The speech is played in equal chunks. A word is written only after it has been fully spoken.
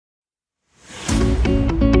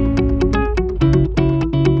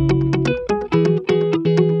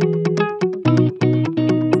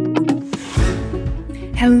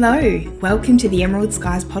Hello, welcome to the Emerald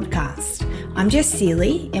Skies podcast. I'm Jess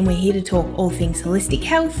Seeley and we're here to talk all things holistic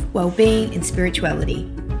health, well-being and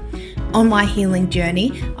spirituality. On my healing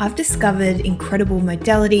journey, I've discovered incredible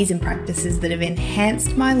modalities and practices that have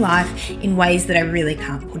enhanced my life in ways that I really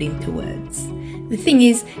can't put into words. The thing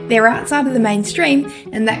is, they're outside of the mainstream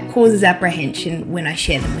and that causes apprehension when I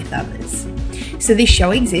share them with others. So this show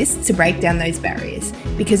exists to break down those barriers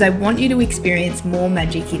because I want you to experience more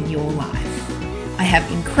magic in your life. I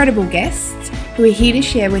have incredible guests who are here to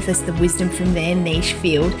share with us the wisdom from their niche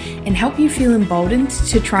field and help you feel emboldened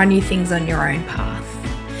to try new things on your own path.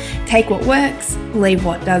 Take what works, leave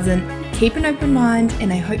what doesn't, keep an open mind,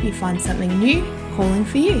 and I hope you find something new calling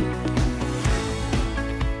for you.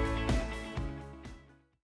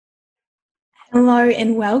 Hello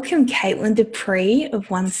and welcome, Caitlin Dupree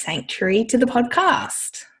of One Sanctuary to the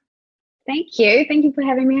podcast. Thank you. Thank you for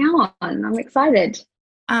having me on. I'm excited.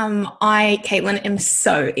 Caitlin, am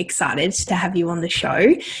so excited to have you on the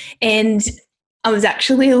show. And I was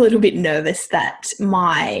actually a little bit nervous that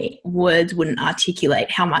my words wouldn't articulate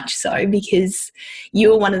how much so, because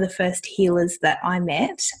you were one of the first healers that I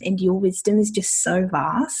met and your wisdom is just so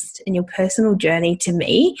vast, and your personal journey to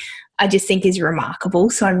me, I just think is remarkable.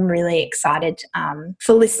 So I'm really excited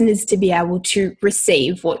for listeners to be able to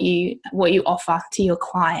receive what you offer to your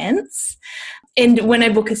clients. And when I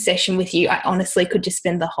book a session with you, I honestly could just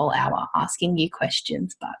spend the whole hour asking you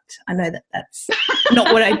questions, but I know that that's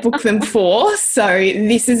not what I book them for. So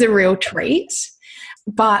this is a real treat.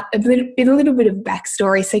 But a little bit of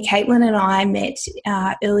backstory. So Caitlin and I met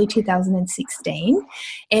early 2016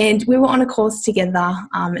 and we were on a course together,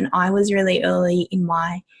 and I was really early in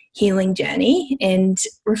my healing journey, and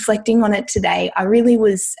reflecting on it today, I really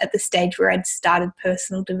was at the stage where I'd started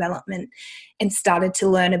personal development and started to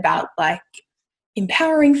learn about like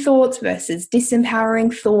empowering thoughts versus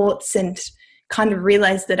disempowering thoughts, and kind of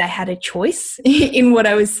realized that I had a choice in what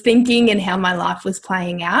I was thinking and how my life was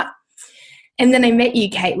playing out. And then I met you,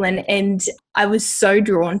 Caitlin, and I was so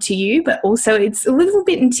drawn to you, but also it's a little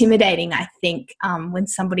bit intimidating, I think, when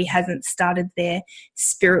somebody hasn't started their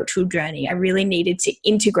spiritual journey. I really needed to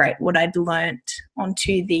integrate what I'd learned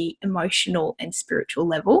onto the emotional and spiritual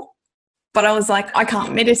level. But I was like, I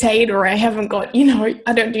can't meditate, or I haven't got,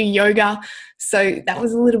 I don't do yoga. So that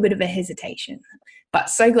was a little bit of a hesitation. But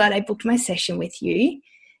so glad I booked my session with you.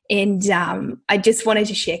 And I just wanted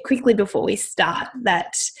to share quickly before we start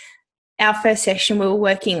that our first session, we were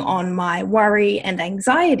working on my worry and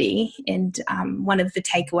anxiety. And one of the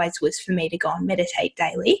takeaways was for me to go and meditate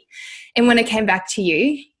daily. And when I came back to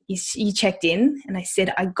you, you checked in and I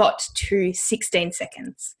said, I got to 16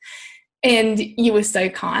 seconds. And you were so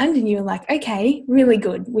kind and you were like, okay, really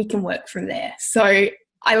good. We can work from there. So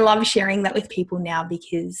I love sharing that with people now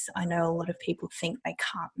because I know a lot of people think they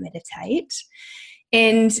can't meditate.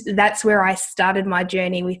 And that's where I started my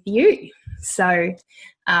journey with you. So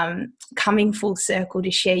coming full circle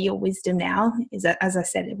to share your wisdom now is, as I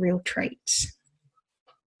said, a real treat.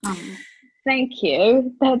 Thank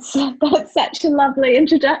you. That's such a lovely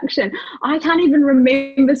introduction. I can't even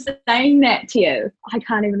remember saying that to you.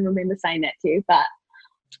 But,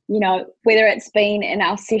 whether it's been in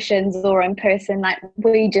our sessions or in person, like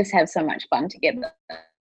we just have so much fun together.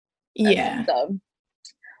 Yeah. So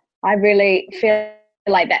I really feel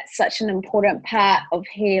like that's such an important part of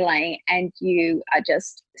healing, and you are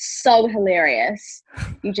just so hilarious.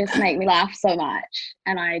 You just make me laugh so much,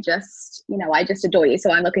 and I just adore you.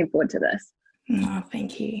 So I'm looking forward to this. Oh,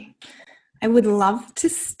 thank you. I would love to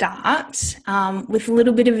start with a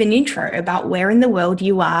little bit of an intro about where in the world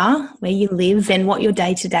you are, where you live, and what your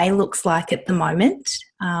day-to-day looks like at the moment,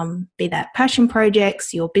 be that passion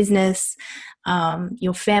projects, your business,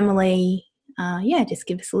 your family. Just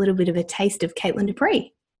give us a little bit of a taste of Caitlin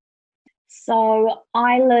Dupree. So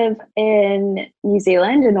I live in New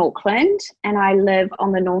Zealand, in Auckland, and I live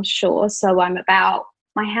on the North Shore. So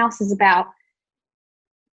my house is about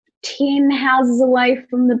 10 houses away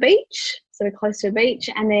from the beach, so we're close to a beach,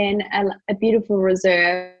 and then a beautiful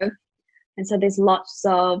reserve. And so there's lots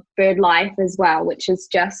of bird life as well, which is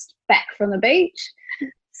just back from the beach.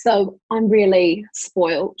 So I'm really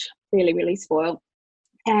spoiled, really, really spoiled.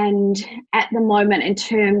 And at the moment, in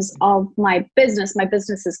terms of my business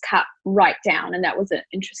is cut right down, and that was an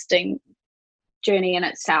interesting journey in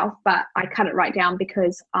itself, but I cut it right down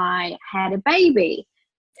because I had a baby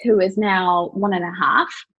who is now 1.5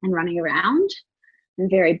 and running around and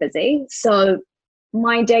very busy. So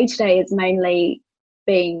my day-to-day is mainly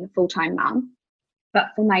being a full-time mum. But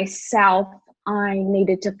for myself, I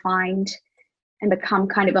needed to find and become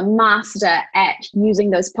kind of a master at using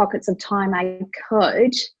those pockets of time I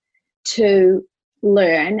could to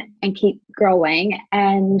learn and keep growing,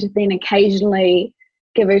 and then occasionally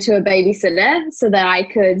give her to a babysitter so that I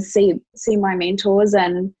could see my mentors.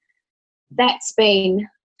 And that's been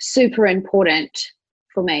super important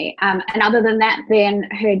for me. And other than that, then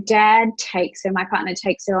her dad takes her, my partner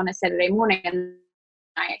takes her on a Saturday morning, and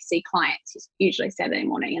I see clients usually Saturday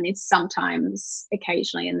morning, and then sometimes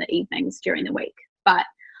occasionally in the evenings during the week. But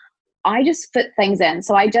I just fit things in.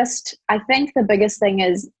 So I think the biggest thing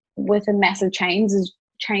is with a massive change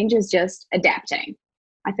is just adapting.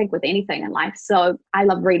 I think with anything in life. So I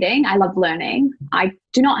love reading. I love learning. I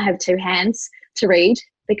do not have two hands to read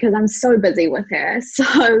because I'm so busy with her.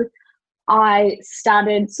 So I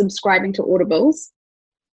started subscribing to Audibles.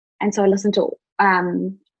 And so I listen to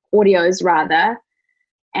audios rather.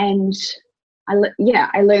 And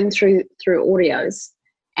I learn through audios.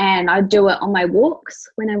 And I do it on my walks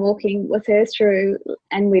when I'm walking with her through,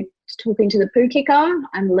 and we're talking to the pūkeka.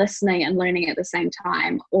 I'm listening and learning at the same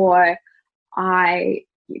time. Or I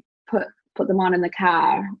put them on in the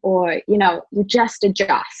car, or you just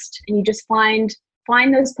adjust, and you just find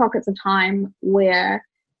those pockets of time where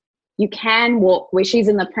you can walk, where she's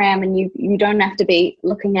in the pram, and you don't have to be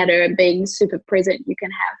looking at her and being super present. You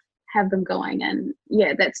can have them going. And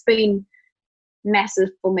that's been massive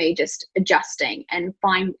for me, just adjusting and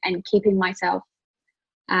keeping myself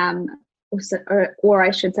or I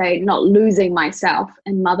should say not losing myself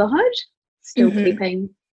in motherhood, still keeping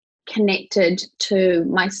connected to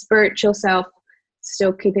my spiritual self,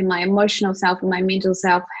 still keeping my emotional self and my mental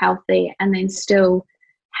self healthy, and then still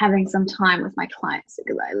having some time with my clients,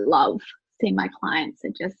 because I love seeing my clients.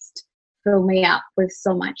 It just fill me up with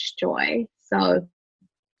so much joy. So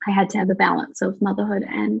I had to have a balance of motherhood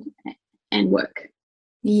and work.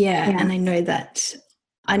 Yeah, and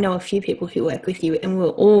I know a few people who work with you, and we're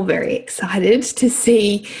all very excited to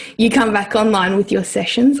see you come back online with your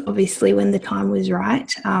sessions, obviously when the time was right.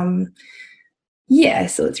 So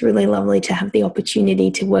it's really lovely to have the opportunity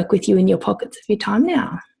to work with you in your pockets of your time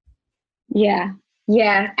now. Yeah.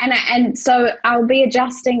 And so I'll be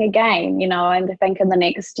adjusting again, and I think in the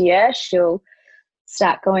next year she'll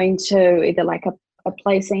start going to either like a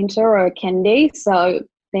play centre or a kindy. So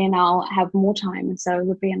then I'll have more time. And so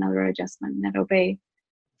it'll be another adjustment, and that'll be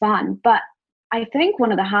fun. But I think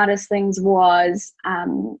one of the hardest things was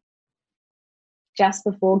just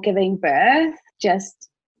before giving birth, just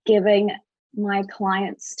giving my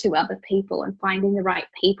clients to other people and finding the right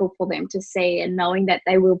people for them to see, and knowing that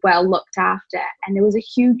they were well looked after. And there was a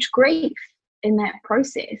huge grief in that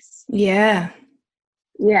process. Yeah,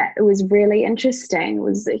 it was really interesting. It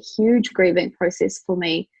was a huge grieving process for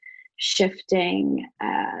me, shifting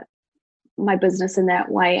my business in that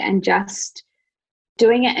way and just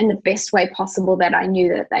doing it in the best way possible, that I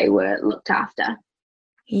knew that they were looked after.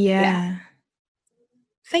 Yeah.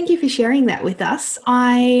 Thank you for sharing that with us.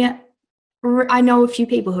 I know a few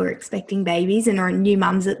people who are expecting babies and are new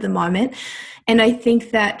mums at the moment, and I think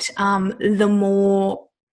that the more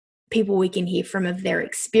people we can hear from of their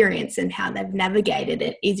experience and how they've navigated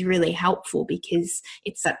it is really helpful, because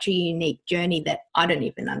it's such a unique journey that I don't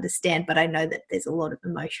even understand, but I know that there's a lot of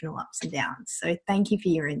emotional ups and downs. So thank you for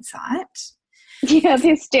your insight. Yeah,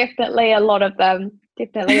 there's definitely a lot of them.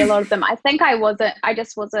 I think I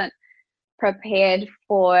just wasn't prepared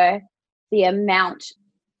for the amount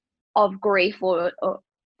of grief or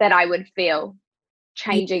that I would feel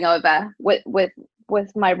changing over with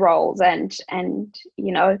my roles, and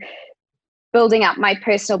building up my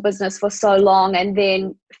personal business for so long, and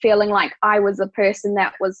then feeling like I was the person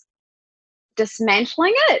that was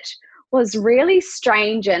dismantling it was really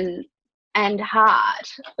strange and hard.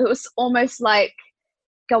 It was almost like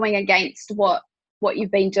going against what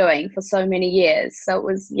you've been doing for so many years. So it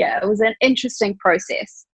was an interesting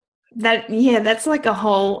process. That's like a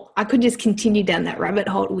whole, I could just continue down that rabbit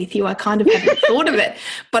hole with you. I kind of haven't thought of it,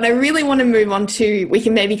 but I really want to move on to, we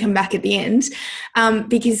can maybe come back at the end,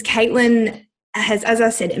 because Caitlin has, as I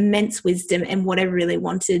said, immense wisdom. And what I really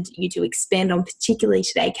wanted you to expand on, particularly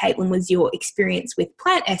today, Caitlin, was your experience with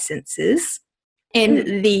plant essences.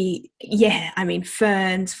 And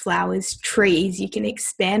ferns, flowers, trees, you can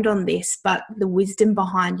expand on this, but the wisdom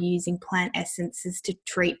behind using plant essences to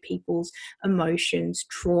treat people's emotions,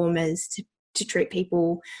 traumas, to treat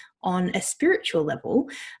people on a spiritual level.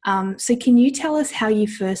 So can you tell us how you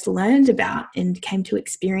first learned about and came to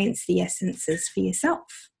experience the essences for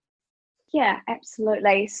yourself? Yeah,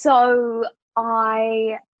 absolutely. So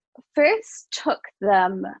I first took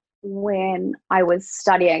them when I was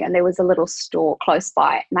studying, and there was a little store close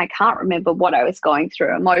by, and I can't remember what I was going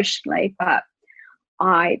through emotionally, but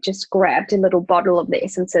I just grabbed a little bottle of the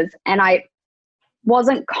essences, and I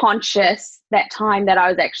wasn't conscious that time that I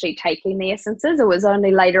was actually taking the essences. It was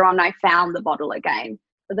only later on I found the bottle again.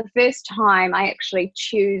 But the first time I actually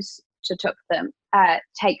take them,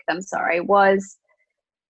 was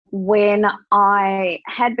when I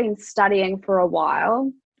had been studying for a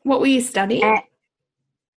while. What were you studying?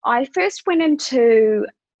 I first went into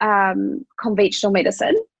conventional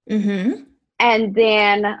medicine, and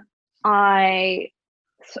then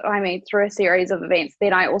through a series of events,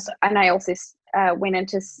 then I also went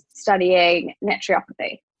into studying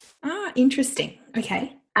naturopathy. Ah, interesting.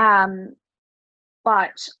 Okay.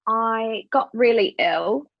 But I got really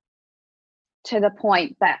ill to the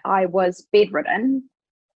point that I was bedridden,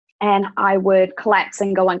 and I would collapse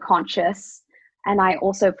and go unconscious. And I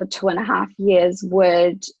also, for 2.5 years,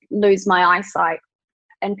 would lose my eyesight.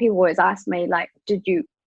 And people always ask me, like, did you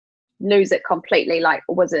lose it completely? Like,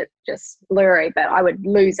 was it just blurry? But I would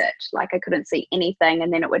lose it. Like, I couldn't see anything,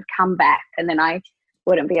 and then it would come back, and then I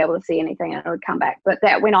wouldn't be able to see anything, and it would come back. But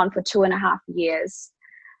that went on for 2.5 years.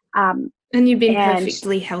 And you've been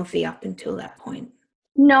perfectly healthy up until that point?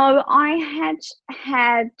 No, I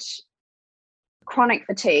had chronic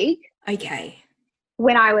fatigue. Okay.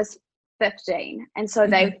 When I was 15, and so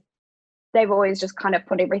they've always just kind of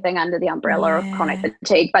put everything under the umbrella of chronic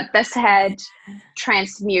fatigue. But this had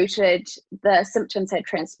transmuted, the symptoms had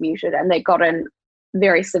transmuted, and they'd gotten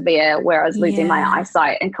very severe, where I was losing my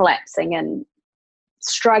eyesight and collapsing and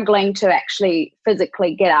struggling to actually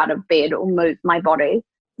physically get out of bed or move my body.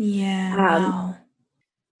 Yeah. Wow.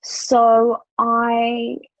 So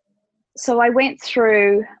I went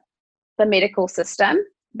through the medical system,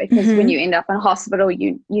 because when you end up in a hospital,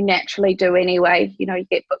 you naturally do anyway. You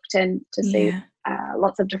get booked in to see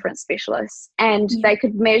lots of different specialists, and they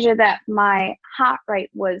could measure that my heart rate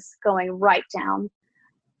was going right down,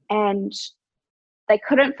 and they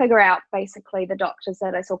couldn't figure out, basically the doctors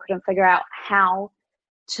that I saw couldn't figure out how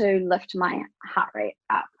to lift my heart rate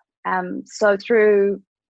up. So through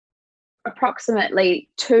approximately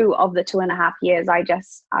 2 of the 2.5 years,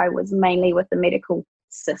 I was mainly with the medical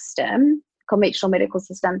system, conventional medical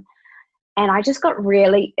system, and I just got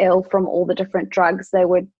really ill from all the different drugs they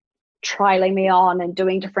were trialing me on and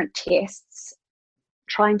doing different tests,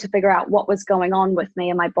 trying to figure out what was going on with me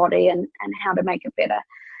and my body, and how to make it better.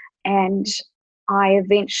 And I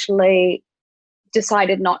eventually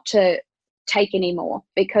decided not to take any more,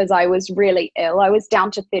 because I was really ill. I was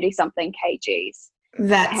down to 30-something kgs.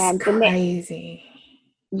 That's crazy.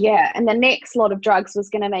 And the next lot of drugs was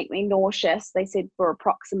going to make me nauseous, they said, for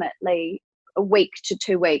approximately a week to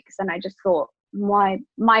 2 weeks. And I just thought, my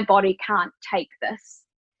body can't take this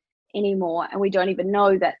anymore, and we don't even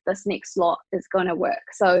know that this next lot is going to work.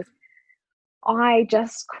 So I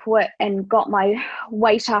just quit and got my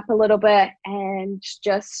weight up a little bit, and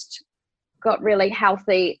just got really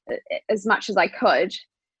healthy as much as I could.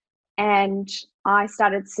 And I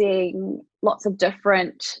started seeing lots of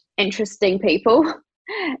different interesting people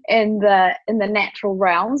in the natural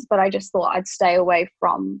realms, but I just thought I'd stay away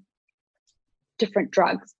from different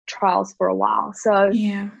drugs trials for a while. So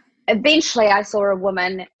eventually I saw a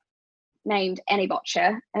woman named Annie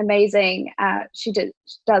Botcher, amazing. She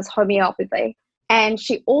does homeopathy, and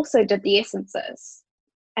she also did the essences.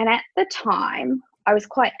 And at the time I was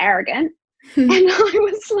quite arrogant, and I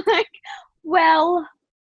was like, well,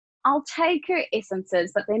 I'll take her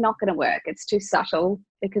essences, but they're not going to work. It's too subtle,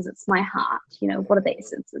 because it's my heart. What are the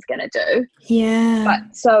essences going to do? Yeah.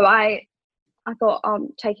 But so I thought, I'm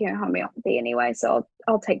taking her homeopathy anyway, so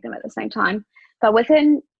I'll take them at the same time. But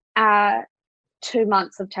within 2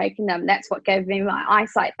 months of taking them, that's what gave me my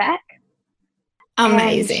eyesight back.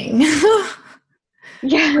 Amazing.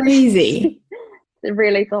 Yeah. Crazy. I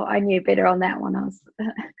really thought I knew better on that one.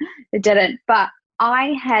 It didn't. But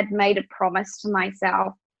I had made a promise to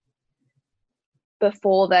myself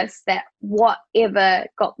before this, that whatever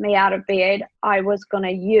got me out of bed, I was going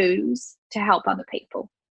to use to help other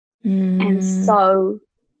people. And so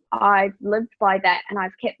I lived by that, and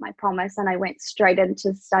I've kept my promise, and I went straight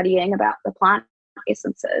into studying about the plant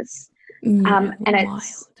essences. And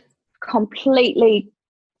it's completely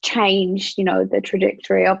changed, the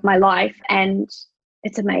trajectory of my life, and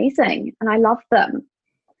it's amazing, and I love them.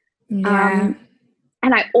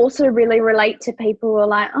 And I also really relate to people who are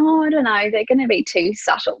like, oh, I don't know, they're going to be too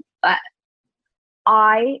subtle. But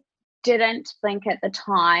I didn't think at the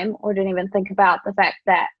time, or didn't even think about the fact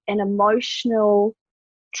that an emotional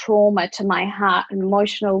trauma to my heart, an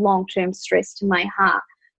emotional long-term stress to my heart,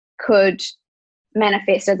 could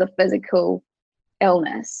manifest as a physical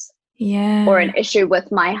illness or an issue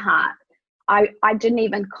with my heart. I didn't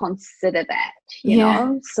even consider that, you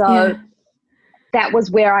know? So that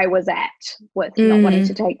was where I was at with not wanting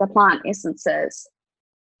to take the plant essences.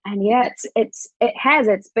 And yeah,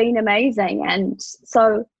 it's been amazing. And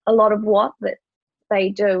so a lot of what that they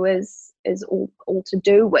do is all to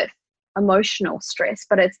do with emotional stress,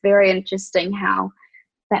 but it's very interesting how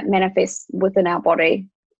that manifests within our body.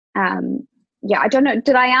 Yeah, I don't know.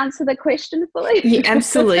 Did I answer the question fully? You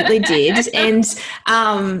absolutely did. And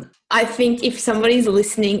I think if somebody's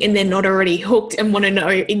listening and they're not already hooked and want to know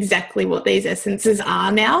exactly what these essences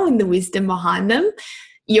are now and the wisdom behind them,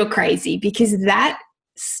 you're crazy, because that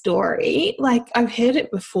story, like, I've heard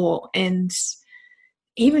it before, and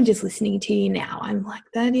even just listening to you now, I'm like,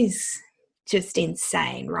 that is just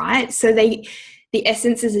insane, right? So the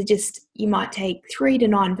essences are just, you might take 3 to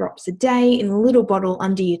 9 drops a day in a little bottle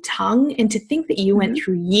under your tongue. And to think that you went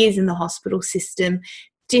through years in the hospital system,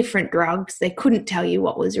 different drugs, they couldn't tell you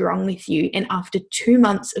what was wrong with you. And after 2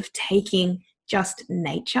 months of taking just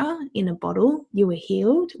nature in a bottle, you were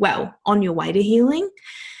healed. Well, on your way to healing.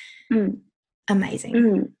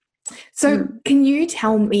 Amazing. So can you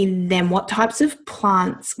tell me then what types of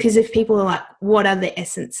plants, because if people are like, what are the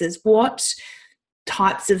essences? What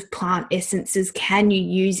types of plant essences can you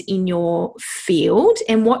use in your field,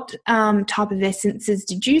 and what type of essences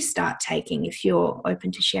did you start taking, if you're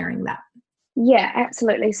open to sharing that? Yeah,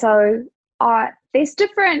 absolutely. So there's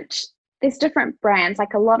different brands.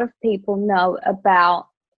 Like, a lot of people know about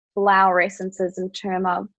flower essences in terms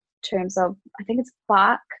of I think it's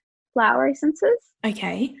Bach flower essences.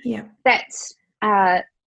 Okay, yeah. That's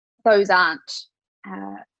those aren't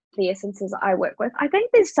the essences I work with. I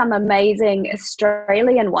think there's some amazing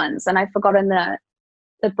Australian ones, and I've forgotten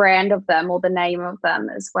the brand of them or the name of them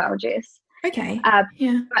as well, Jess. Okay.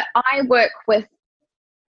 Yeah. But I work with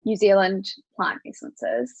New Zealand plant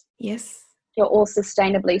essences. Yes. They're all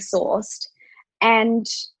sustainably sourced. And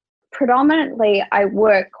predominantly I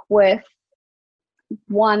work with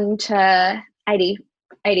 1 to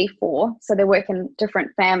 84. So they work in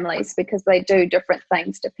different families because they do different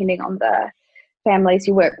things depending on the families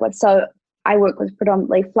you work with. So I work with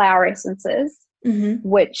predominantly flower essences,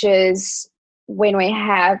 which is when we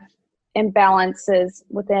have imbalances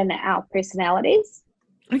within our personalities.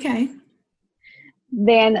 Okay.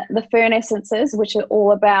 Then the fern essences, which are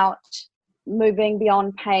all about moving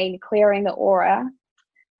beyond pain, clearing the aura.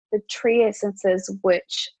 The tree essences,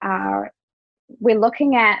 which are, we're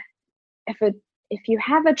looking at if you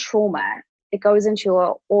have a trauma, it goes into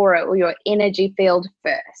your aura or your energy field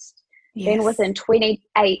first. Yes. Then within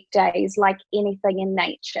 28 days, like anything in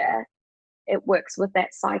nature, it works with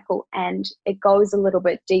that cycle and it goes a little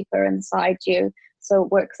bit deeper inside you. So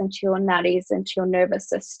it works into your nutties, into your nervous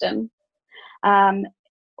system,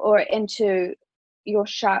 or into your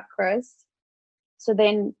chakras. So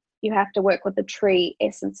then you have to work with the tree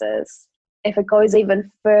essences. If it goes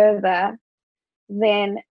even further,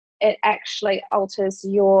 then it actually alters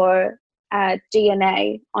your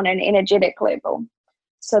DNA on an energetic level.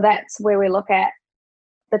 So that's where we look at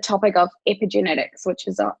the topic of epigenetics, which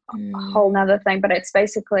is a whole nother thing. But it's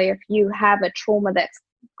basically, if you have a trauma that's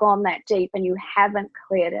gone that deep and you haven't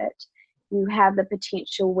cleared it, you have the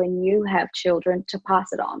potential when you have children to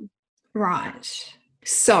pass it on. Right.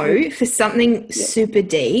 So for something super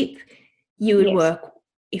deep, you would work,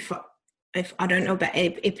 if I don't know about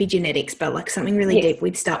epigenetics, but like something really deep,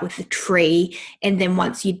 we'd start with the tree, and then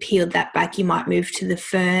once you'd peeled that back, you might move to the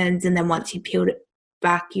ferns, and then once you peeled it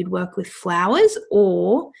back, you'd work with flowers,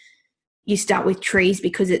 or you start with trees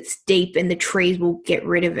because it's deep and the trees will get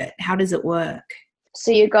rid of it. How does it work? So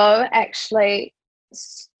you go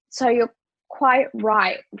so you're quite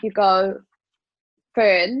right. You go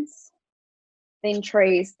ferns, then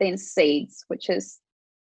trees, then seeds, which is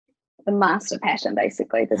the master pattern,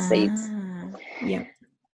 basically, the seeds. Yeah.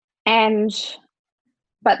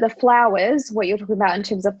 But the flowers, what you're talking about in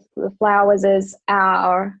terms of the flowers, is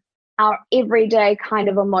our everyday kind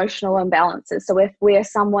of emotional imbalances. So if we're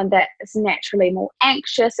someone that is naturally more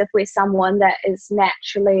anxious, if we're someone that is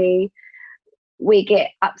naturally, we get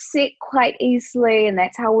upset quite easily and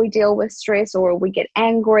that's how we deal with stress, or we get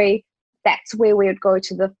angry, that's where we would go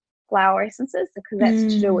to the flower essences, because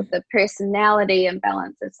that's to do with the personality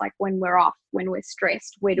imbalance. It's like when we're off, when we're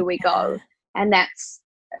stressed, where do we go? And that's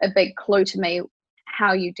a big clue to me.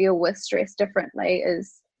 How you deal with stress differently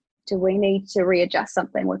is, do we need to readjust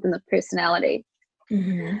something within the personality?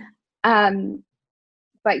 But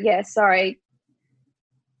yeah, sorry,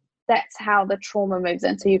 that's how the trauma moves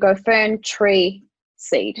in. So you go fern, tree,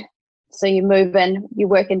 seed. So you move in, you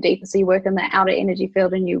work in deeper. So you work in the outer energy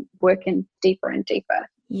field and you work in deeper and deeper.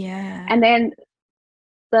 Yeah. And then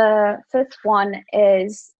the fifth one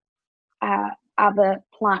is other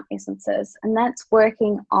plant essences, and that's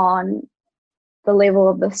working on the level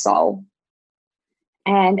of the soul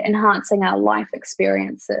and enhancing our life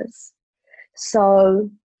experiences. So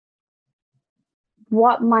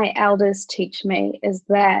what my elders teach me is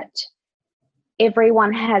that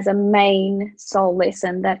everyone has a main soul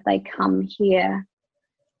lesson that they come here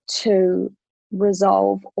to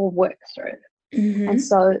resolve or work through. Mm-hmm. And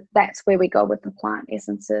so that's where we go with the plant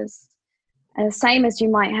essences. And the same as you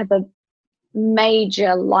might have a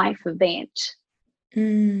major life event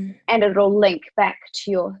and it'll link back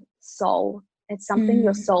to your soul. It's something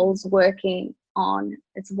your soul's working on.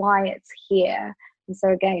 It's why it's here. And so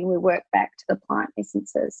again, we work back to the plant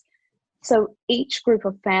essences. So each group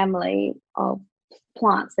of family of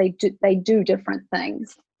plants, they do different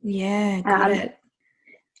things. Yeah, got it.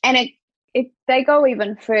 And they go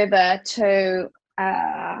even further to,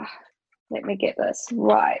 let me get this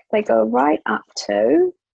right. They go right up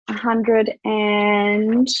to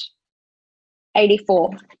 184.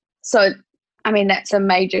 So, I mean, that's a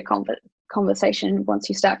major conversation once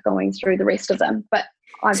you start going through the rest of them. But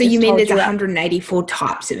so you mean there's 184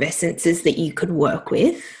 types of essences that you could work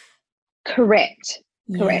with? Correct.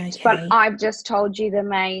 Yeah, correct. Okay. But I've just told you the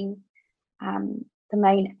main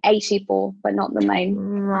 84, but not the main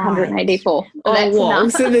 184. Oh, that's wow.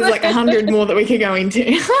 enough. So there's like 100 more that we could go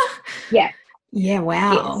into. Yeah. Yeah,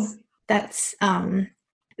 wow. Yes. That's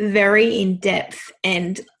very in-depth,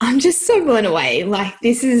 and I'm just so blown away. Like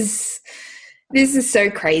this is so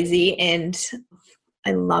crazy, and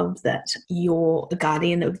I love that you're a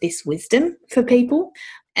guardian of this wisdom for people.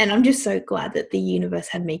 And I'm just so glad that the universe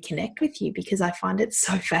had me connect with you, because I find it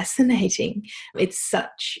so fascinating. It's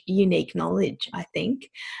such unique knowledge, I think.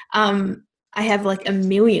 I have like a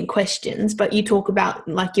million questions, but you talk about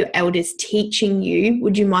like your elders teaching you.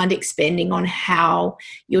 Would you mind expanding on how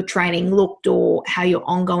your training looked, or how your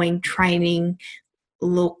ongoing training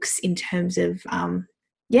looks in terms of,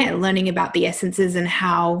 learning about the essences, and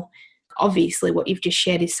how obviously what you've just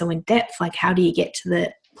shared is so in depth. Like, how do you get to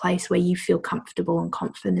the place where you feel comfortable and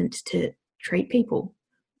confident to treat people?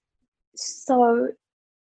 So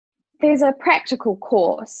there's a practical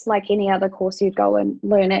course, like any other course you go and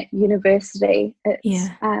learn at university.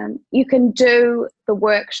 You can do the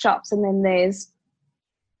workshops, and then there's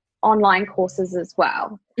online courses as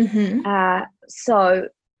well. Mm-hmm. So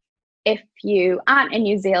if you aren't in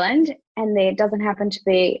New Zealand and there doesn't happen to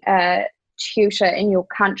be a tutor in your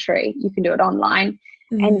country, you can do it online.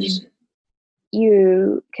 And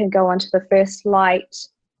you can go onto the First Light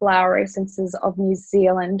Flower Essences of New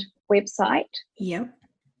Zealand website. Yep.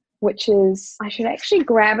 Which is, I should actually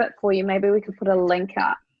grab it for you. Maybe we could put a link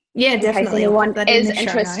up. Yeah, definitely. In case anyone is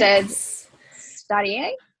interested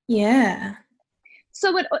studying. Yeah.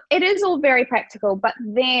 So it is all very practical, but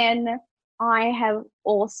then I have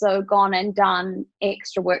also gone and done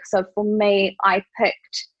extra work. So for me, I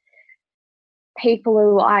picked people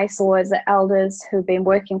who I saw as the elders who've been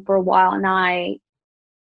working for a while, and I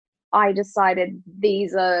decided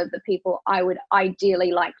these are the people I would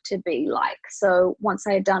ideally like to be like. So once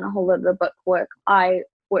I had done a whole lot of the book work, I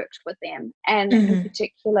worked with them. And in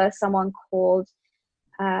particular, someone called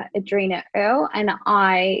Adrena Earl, and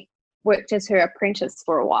I worked as her apprentice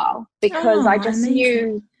for a while, because I just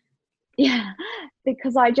knew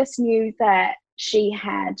that she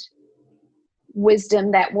had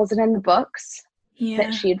wisdom that wasn't in the books.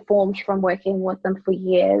 That she had formed from working with them for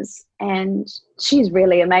years, and she's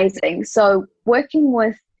really amazing. So working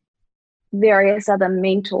with various other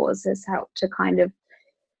mentors has helped to kind of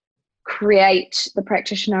create the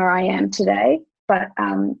practitioner I am today. But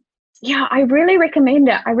I really recommend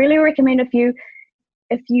it. I really recommend if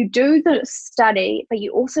you do the study, but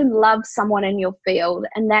you also love someone in your field,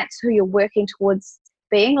 and that's who you're working towards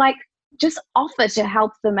being, like, just offer to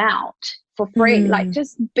help them out for free. Like,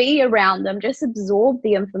 just be around them, just absorb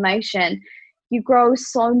the information. You grow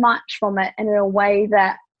so much from it, and in a way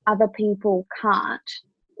that other people can't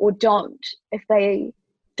or don't, if they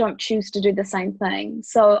don't choose to do the same thing.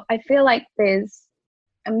 So I feel like there's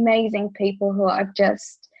amazing people who I've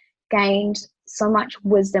just gained so much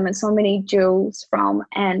wisdom and so many jewels from,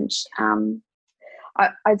 and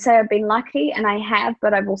I'd say I've been lucky, and I have,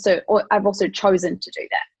 but I've also chosen to do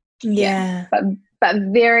that. Yeah. But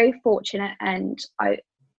very fortunate, and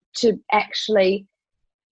to actually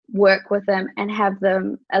work with them and have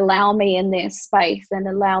them allow me in their space and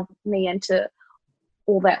allow me into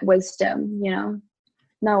all that wisdom. You know,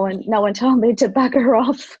 no one told me to bugger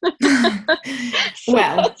off.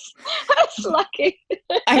 Well, that's lucky.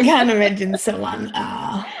 I can't imagine someone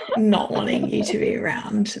not wanting you to be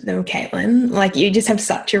around them, Caitlin. Like, you just have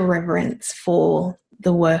such a reverence for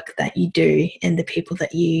the work that you do and the people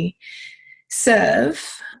that you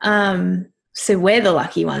serve. So we're the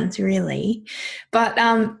lucky ones, really. But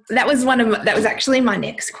that was actually my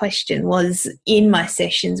next question. Was in my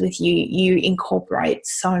sessions with you, you incorporate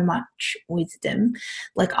so much wisdom.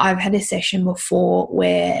 Like I've had a session before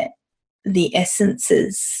where the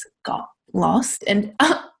essences got lost, and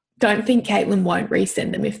don't think Caitlin won't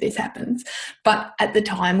resend them if this happens. But at the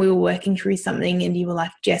time we were working through something, and you were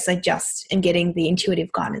like, Jess, I just am getting the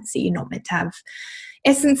intuitive guidance that you're not meant to have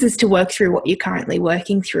essences to work through what you're currently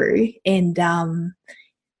working through, and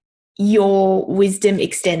your wisdom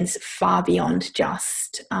extends far beyond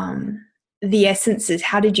just the essences.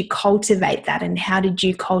 How did you cultivate that, and how did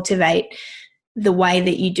you cultivate the way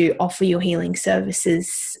that you do offer your healing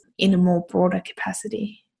services in a more broader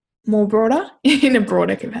capacity? More broader? In a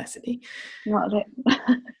broader capacity.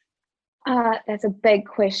 That's a big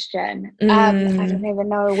question. I don't even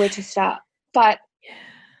know where to start, but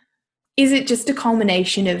is it just a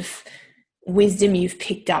culmination of wisdom you've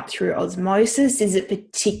picked up through osmosis? Is it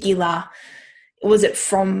particular? Was it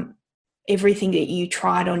from everything that you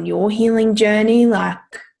tried on your healing journey?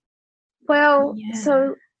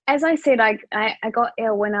 So as I said, I got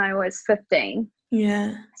ill when I was 15.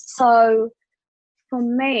 Yeah. So for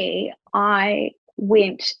me, I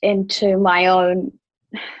went into my own.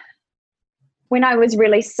 When I was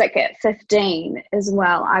really sick at 15 as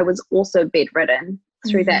well, I was also bedridden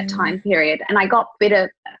through that time period, and I got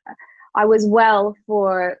better. I was well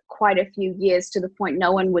for quite a few years, to the point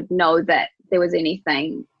no one would know that there was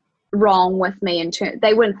anything wrong with me.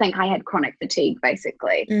 They wouldn't think I had chronic fatigue,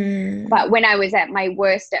 basically. But when I was at my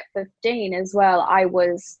worst at 15 as well, I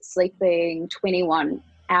was sleeping 21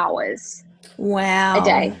 hours a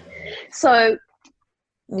day. So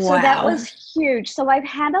that was huge. So I've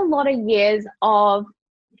had a lot of years of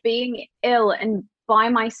being ill and by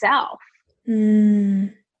myself.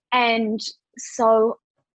 And so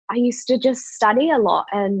I used to just study a lot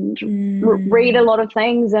and read a lot of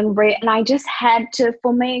things, and I just had to,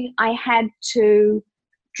 for me, I had to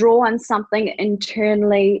draw on something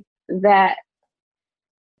internally that,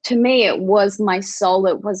 to me, it was my soul,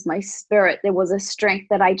 it was my spirit. There was a strength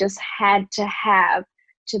that I just had to have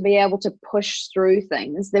to be able to push through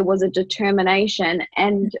things. There was a determination,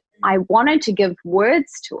 and I wanted to give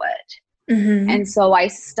words to it. And so I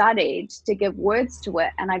studied to give words to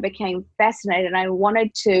it, and I became fascinated. I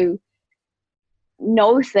wanted to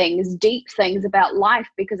know things, deep things about life,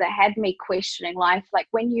 because it had me questioning life. Like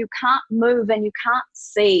when you can't move and you can't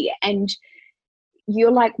see, and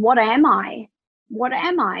you're like, what am I? What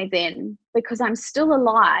am I then? Because I'm still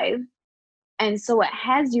alive. And so it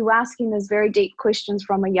has you asking those very deep questions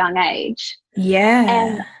from a young age. Yeah.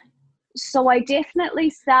 And so I definitely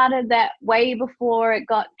started that way before it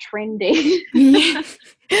got trendy.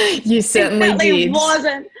 You certainly did.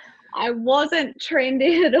 I wasn't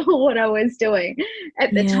trendy at all what I was doing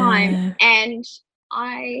at the time. And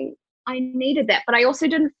I needed that. But I also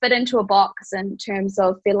didn't fit into a box in terms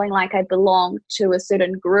of feeling like I belonged to a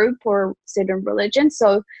certain group or a certain religion.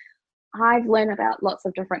 So I've learned about lots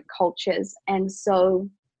of different cultures. And so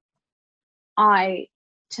I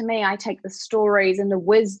take the stories and the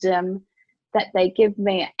wisdom that they give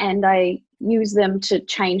me, and I use them to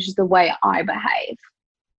change the way I behave.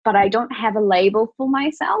 But I don't have a label for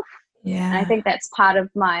myself. Yeah. And I think that's part of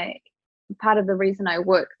the reason I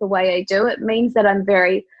work the way I do. It means that I'm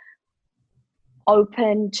very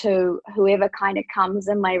open to whoever kind of comes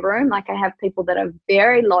in my room. Like I have people that are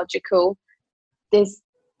very logical.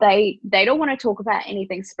 They don't want to talk about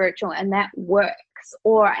anything spiritual, and that works.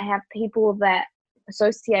 Or I have people that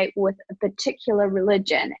associate with a particular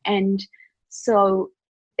religion, and so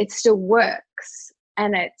it still works.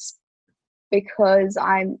 And it's because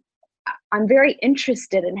I'm very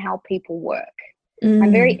interested in how people work.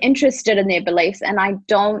 I'm very interested in their beliefs, and I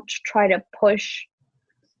don't try to push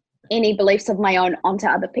any beliefs of my own onto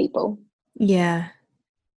other people. Yeah.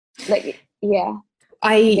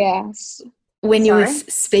 When you were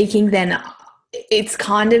speaking then, it's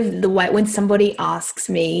kind of the way when somebody asks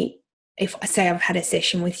me, if I say I've had a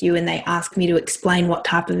session with you and they ask me to explain what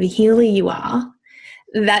type of a healer you are,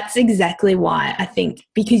 that's exactly why I think,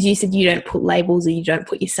 because you said you don't put labels or you don't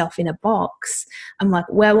put yourself in a box. I'm like,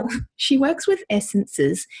 well, she works with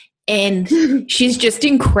essences and she's just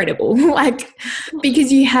incredible. Like,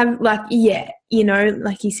 because you have like,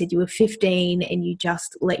 like you said, you were 15 and you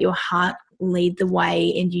just let your heart lead the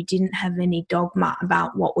way, and you didn't have any dogma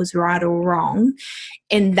about what was right or wrong.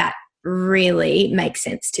 And that really makes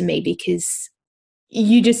sense to me, because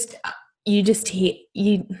the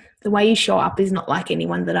way you show up is not like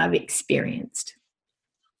anyone that I've experienced.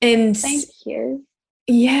 And thank you.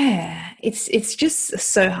 Yeah, it's just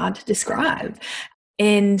so hard to describe.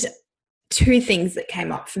 And two things that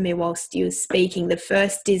came up for me whilst you were speaking. The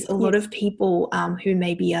first is a lot of people who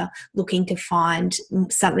maybe are looking to find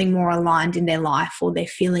something more aligned in their life, or they're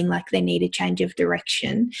feeling like they need a change of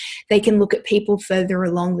direction. They can look at people further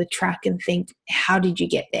along the track and think, how did you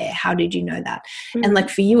get there? How did you know that? And like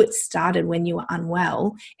for you, it started when you were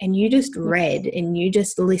unwell, and you just read and you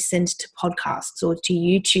just listened to podcasts or to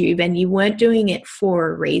YouTube, and you weren't doing it for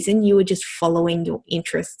a reason. You were just following your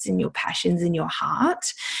interests and your passions and your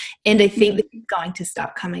heart. And I think that is going to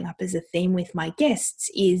start coming up as a theme with my guests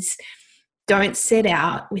is don't set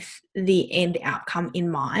out with the end outcome in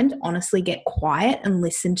mind. Honestly, get quiet and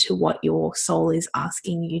listen to what your soul is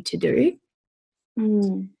asking you to do.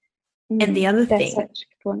 And the other That's thing. such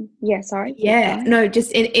a good one. Yeah, sorry. Yeah, no,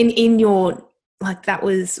 just in your, like, that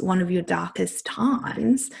was one of your darkest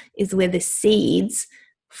times, is where the seeds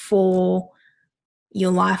for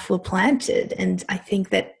your life were planted. And I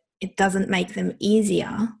think that it doesn't make them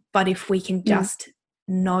easier, but if we can just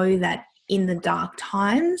know that in the dark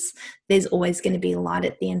times, there's always going to be light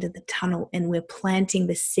at the end of the tunnel, and we're planting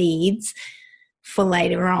the seeds for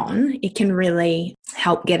later on, it can really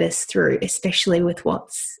help get us through, especially with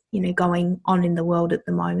what's, going on in the world at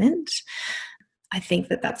the moment. I think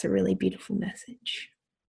that that's a really beautiful message.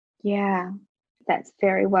 Yeah, that's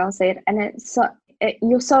very well said. And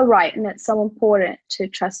you're so right, and it's so important to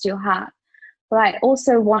trust your heart. But I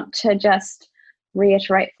also want to just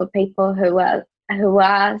reiterate for people who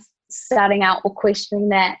are starting out or questioning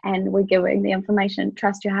that, and we're giving the information,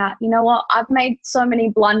 trust your heart. You know what? I've made so many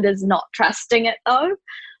blunders not trusting it though.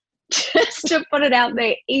 Just to put it out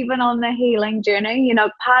there, even on the healing journey,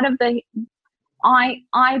 part of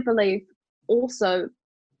I believe also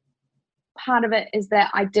part of it is that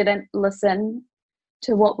I didn't listen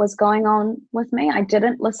to what was going on with me. I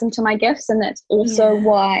didn't listen to my gifts, and that's also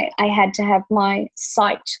why I had to have my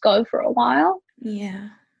sight go for a while. Yeah.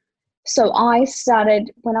 So I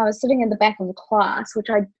started when I was sitting in the back of the class, which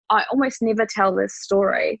I almost never tell this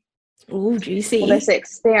story. Oh, juicy. Or this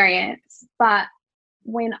experience, but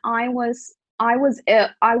when I was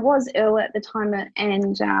ill at the time,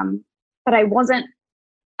 and but I wasn't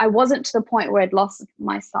to the point where I'd lost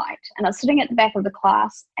my sight, and I was sitting at the back of the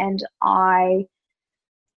class, and I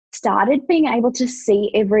started being able to see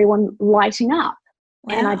everyone lighting up.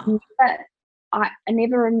 Wow. And I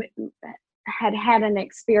never had an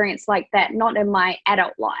experience like that, not in my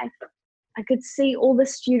adult life. I could see all the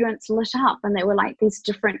students lit up, and they were like these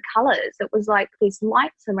different colors. It was like these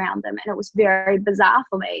lights around them, and it was very bizarre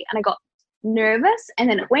for me. And I got nervous, and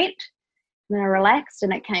then it went, and then I relaxed,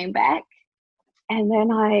 and it came back. And then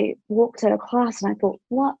I walked out of class, and I thought,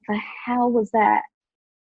 what the hell was that?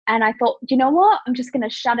 And I thought, you know what? I'm just going to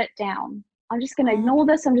shut it down. I'm just going to ignore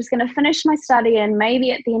this. I'm just going to finish my study, and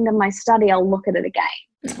maybe at the end of my study, I'll look at it again.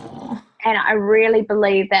 Aww. And I really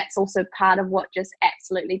believe that's also part of what just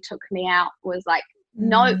absolutely took me out, was like,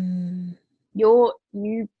 no,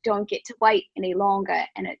 you don't get to wait any longer.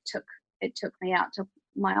 And it took me out to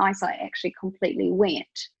my eyesight actually completely went.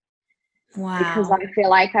 Wow. Because I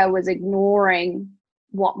feel like I was ignoring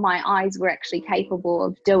what my eyes were actually capable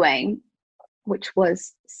of doing, which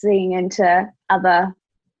was seeing into other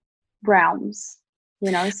realms,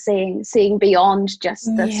 seeing beyond just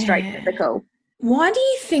the straight physical. Why do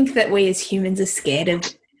you think that we as humans are scared of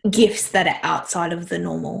gifts that are outside of the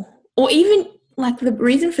normal? Or even, like, the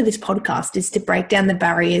reason for this podcast is to break down the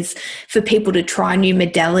barriers for people to try new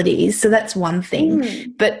modalities. So that's one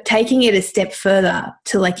thing. But taking it a step further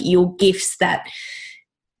to, like, your gifts that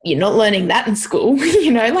you're not learning that in school,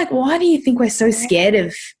 why do you think we're so scared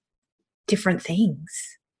of different things?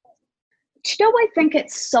 I think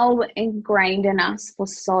it's so ingrained in us for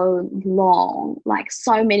so long, like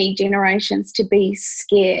so many generations, to be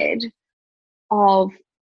scared of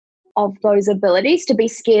those abilities, to be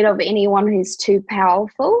scared of anyone who's too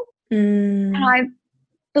powerful. And I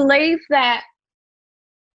believe that,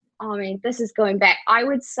 this is going back, I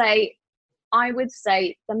would say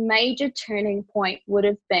the major turning point would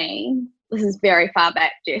have been, this is very far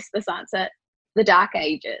back, Jess, this answer, the Dark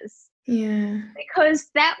Ages. Yeah. Because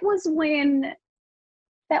that was when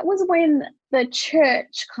the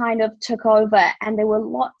church kind of took over, and there were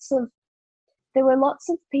lots of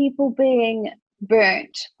people being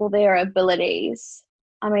burnt for their abilities.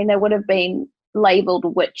 They would have been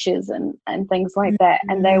labeled witches and things like that,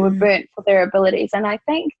 and they were burnt for their abilities. And I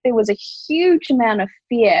think there was a huge amount of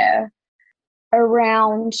fear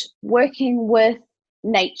around working with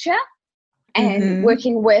nature and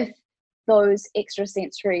working with those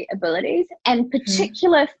extrasensory abilities, and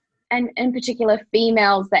in particular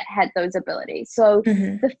females that had those abilities. So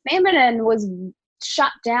the feminine was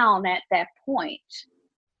shut down at that point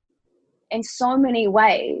in so many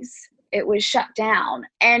ways. it was shut down.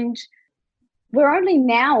 And we're only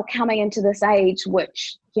now coming into this age,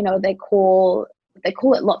 which, you know, they call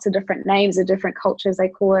it lots of different names in different cultures. They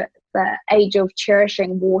call it the age of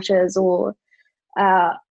cherishing waters, or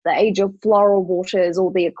the age of floral waters,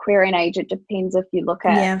 or the Aquarian age. It depends if you look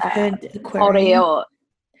at I've heard Maori Aquarian. or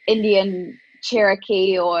Indian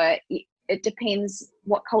Cherokee, or it depends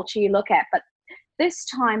what culture you look at. But this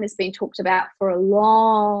time has been talked about for a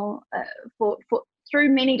long, through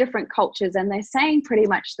many different cultures, and they're saying pretty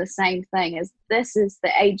much the same thing, as this is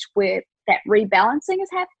the age where that rebalancing is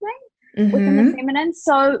happening within the feminine.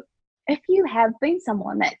 So if you have been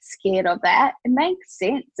someone that's scared of that, it makes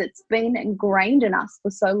sense. It's been ingrained in us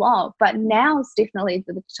for so long, but now is definitely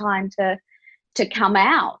the time to come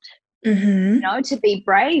out, you know, to be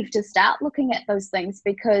brave, to start looking at those things,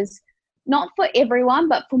 because not for everyone,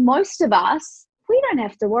 but for most of us, we don't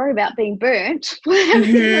have to worry about being burnt for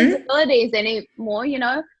having those abilities anymore. You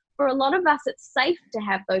know, for a lot of us, it's safe to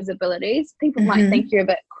have those abilities. People might think you're a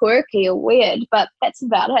bit quirky or weird, but that's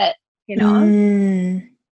about it, you know.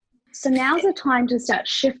 So now's the time to start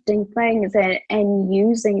shifting things and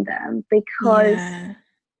using them, because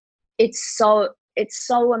it's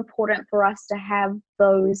so important for us to have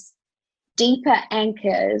those deeper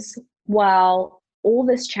anchors while all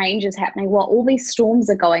this change is happening, while all these storms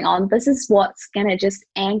are going on. This is what's going to just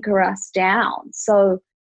anchor us down. So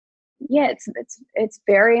yeah, it's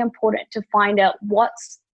very important to find out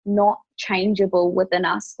what's not changeable within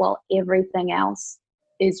us while everything else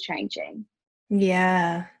is changing.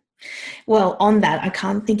 Yeah. Well, on that, I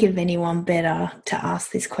can't think of anyone better to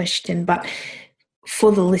ask this question, but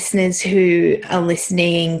for the listeners who are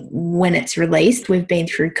listening when it's released, we've been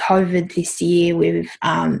through COVID this year.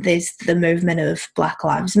 There's the movement of Black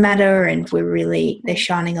Lives Matter, and they're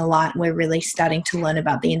shining a light. We're really starting to learn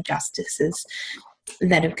about the injustices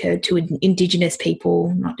that occurred to Indigenous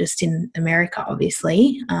people, not just in America,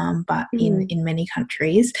 obviously, but in many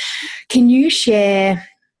countries. Can you share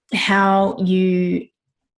how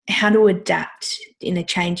to adapt in a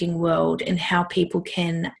changing world, and how people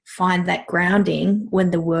can find that grounding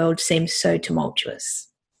when the world seems so tumultuous?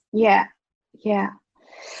 Yeah.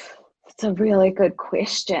 It's a really good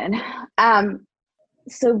question.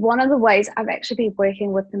 So one of the ways, I've actually been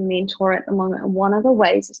working with a mentor at the moment, and one of the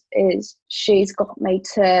ways is she's got me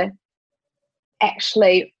to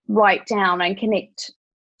actually write down and connect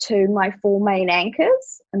to my 4 main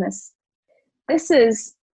anchors. And this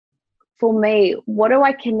is, for me, what do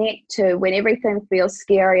I connect to when everything feels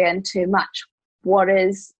scary and too much? What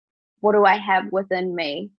do I have within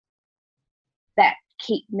me that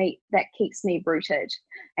keeps me rooted?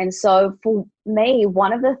 And so for me,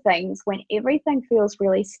 one of the things, when everything feels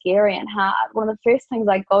really scary and hard, one of the first things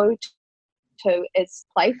I go to is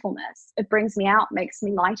playfulness. It brings me out, makes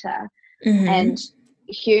me lighter, and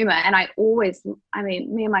humor. And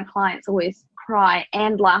me and my clients always cry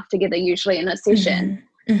and laugh together, usually in a session.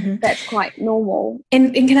 That's quite normal.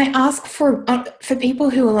 And can I ask for people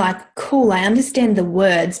who are like, cool, I understand the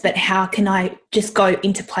words, but how can I just go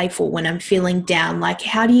into playful when I'm feeling down? Like,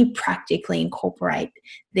 how do you practically incorporate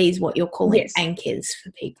these, what you're calling anchors, for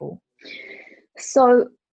people? So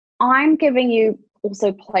I'm giving you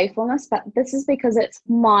also playfulness, but this is because it's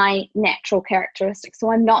my natural characteristic. So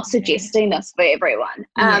I'm not suggesting this for everyone.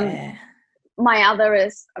 My other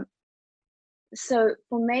is, so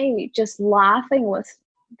for me, just laughing with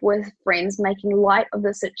friends, making light of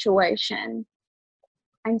the situation.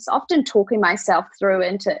 I'm often talking myself through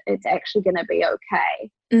into it's actually going to be okay.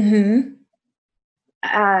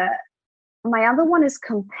 My other one is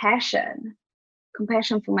compassion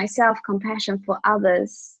for myself, compassion for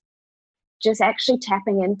others, just actually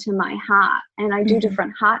tapping into my heart. And I do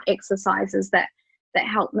different heart exercises that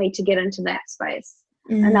help me to get into that space.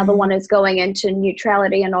 Another one is going into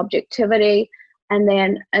neutrality and objectivity. And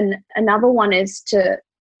then another one is to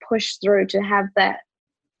push through, to have that,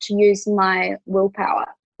 to use my willpower.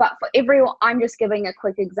 But for everyone, I'm just giving a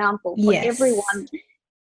quick example. For everyone,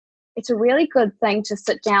 it's a really good thing to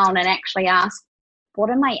sit down and actually ask, what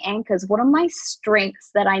are my anchors? What are my strengths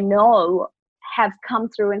that I know have come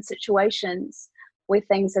through in situations where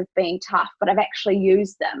things have been tough, but I've actually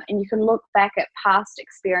used them? And you can look back at past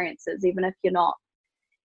experiences, even if you're not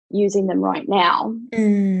using them right now.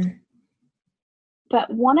 But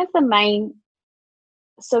one of the main,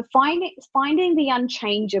 so finding the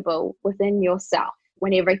unchangeable within yourself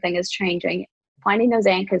when everything is changing, finding those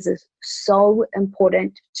anchors is so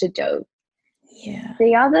important to do. Yeah.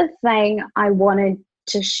 The other thing I wanted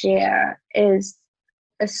to share is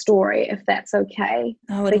a story, if that's okay.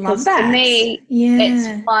 I would love that. To me,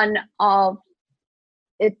 it's one of,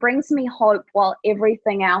 it brings me hope while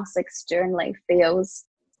everything else externally feels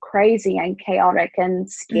crazy and chaotic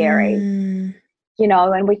and scary, Mm. you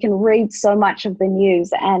know, and we can read so much of the news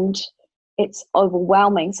and it's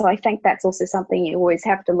overwhelming. So I think that's also something you always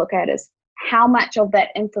have to look at, is how much of that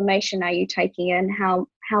information are you taking in? How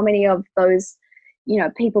many of those, you know,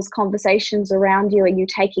 people's conversations around you are you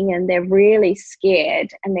taking in? They're really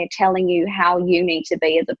scared and they're telling you how you need to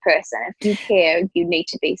be as a person. If you care, you need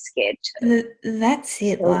to be scared too. That's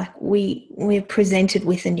it. So, Like we're presented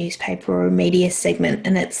with a newspaper or a media segment,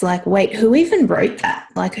 and it's like, wait, who even wrote that?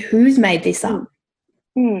 Like, who's made this up?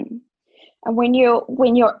 mm. And when you're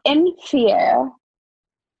in fear,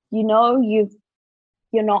 you know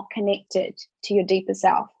you're not connected to your deeper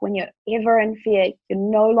self. When you're ever in fear, you're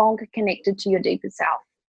no longer connected to your deeper self.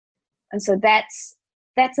 And so that's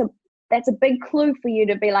a big clue for you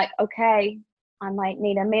to be like, okay, I might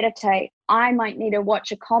need to meditate. I might need to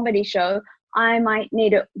watch a comedy show. I might need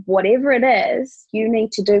to, whatever it is you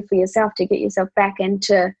need to do for yourself to get yourself back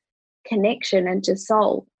into connection, into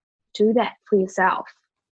soul. Do that for yourself.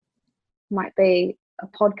 Might be a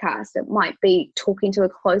podcast. It might be talking to a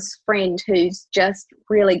close friend who's just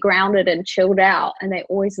really grounded and chilled out, and they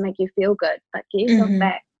always make you feel good. But get yourself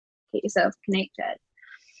back, get yourself connected.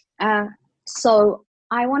 So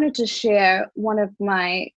I wanted to share one of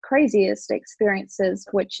my craziest experiences,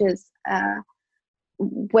 which is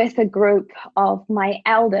with a group of my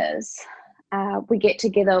elders. We get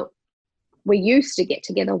together. We used to get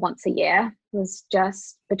together once a year. It was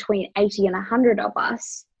just between 80 and 100 of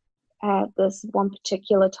us at this one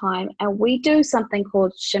particular time, and we do something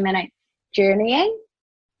called Shamanic journeying.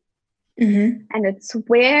 And it's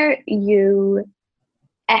where you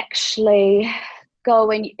actually go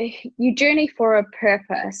and you journey for a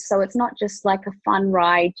purpose. So it's not just like a fun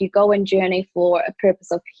ride. You go and journey for a purpose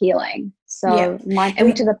of healing. So might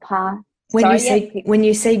be to the past. When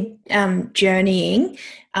you say journeying,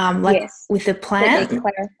 like yes, with the plant,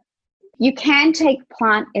 you can take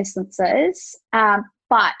plant essences,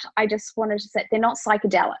 but I just wanted to say they're not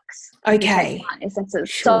psychedelics. Okay. Plant essences.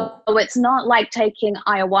 Sure. So it's not like taking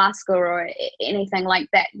ayahuasca or anything like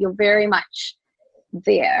that. You're very much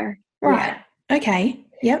there. Right. Yeah. Okay.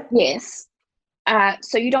 Yep. Yes.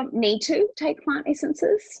 So you don't need to take plant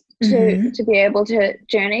essences to be able to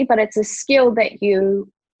journey, but it's a skill that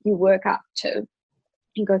you work up to.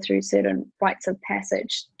 You go through certain rites of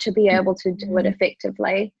passage to be able to do it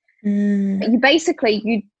effectively. You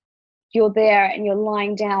basically you're there and you're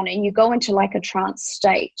lying down and you go into like a trance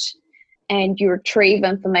state and you retrieve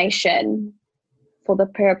information for the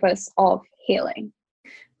purpose of healing.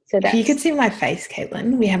 So if you could see my face,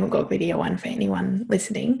 Caitlin, we haven't got video one for anyone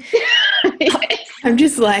listening. Yes. I'm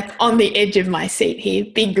just like on the edge of my seat here,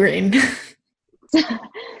 big grin.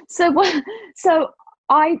 So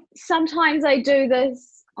I sometimes I do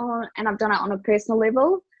this and I've done it on a personal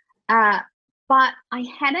level, but I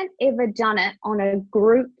hadn't ever done it on a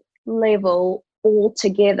group level all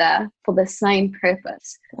together for the same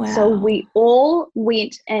purpose. Wow. So we all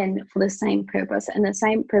went in for the same purpose, and the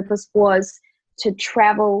same purpose was to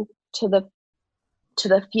travel to the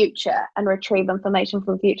future and retrieve information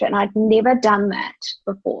from the future. And I'd never done that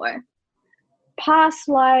before. Past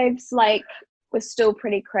lives were still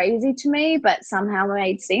pretty crazy to me, but somehow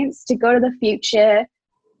made sense. To go to the future,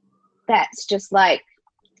 that's just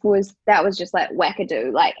was just like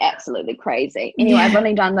wackadoo, like absolutely crazy. Anyway, I've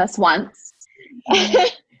only done this once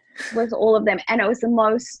with all of them, and it was the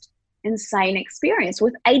most insane experience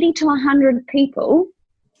with 80 to 100 people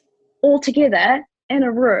all together in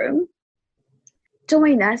a room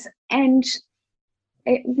doing this. And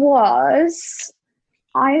it was,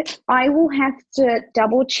 I will have to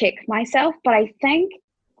double check myself, but I think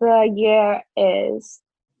the year is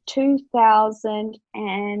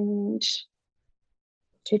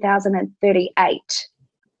 2038,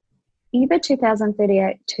 either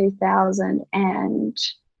 2038,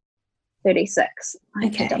 2036. I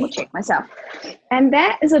have to double check myself. And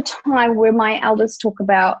that is a time where my elders talk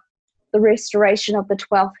about the restoration of the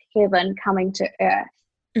 12th heaven coming to earth.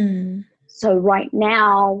 So right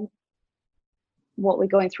now, what we're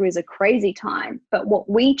going through is a crazy time, but what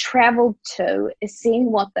we traveled to is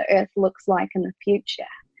seeing what the earth looks like in the future.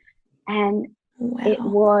 And it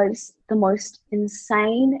was the most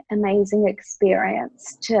insane, amazing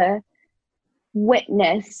experience to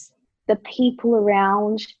witness the people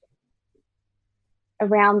around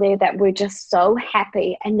there that were just so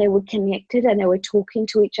happy, and they were connected, and they were talking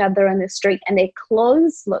to each other in the street, and their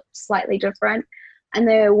clothes looked slightly different. And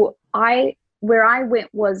where I went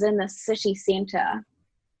was in the city center,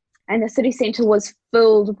 and the city center was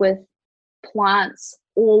filled with plants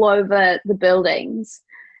all over the buildings,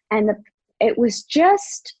 and it was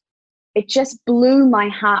just it just blew my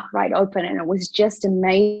heart right open, and it was just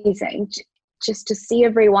amazing just to see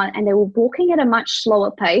everyone, and they were walking at a much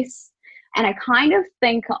slower pace. And I kind of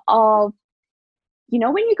think of, you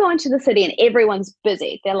know, when you go into the city and everyone's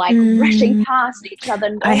busy, they're like rushing past each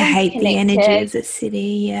other. No I one's hate connected. the energy of the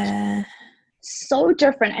city. Yeah. So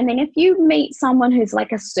different. And then if you meet someone who's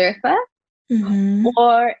like a surfer,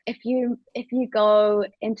 or if you go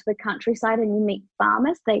into the countryside and you meet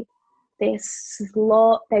farmers, they've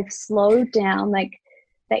slowed down. Like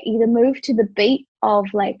they either move to the beat of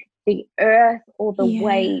like the earth or the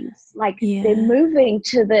waves. Like they're moving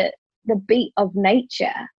to the beat of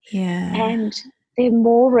nature. Yeah. And they're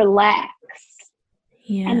more relaxed.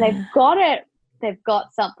 Yeah. And they've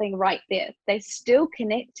got something right there. They're still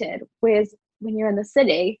connected. Whereas when you're in the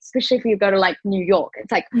city, especially if you go to like New York,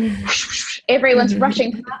 it's like everyone's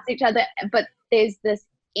rushing past each other, but there's this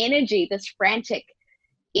energy, this frantic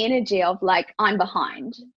energy of like, I'm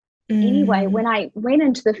behind. Anyway, when I went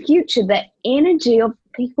into the future, the energy of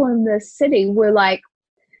people in the city were like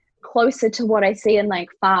closer to what I see in like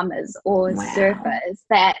farmers or surfers,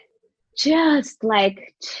 that just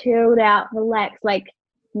like chilled out, relaxed, like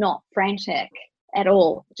not frantic at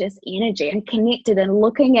all, just energy and connected and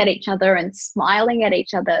looking at each other and smiling at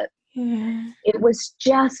each other. It was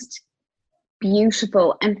just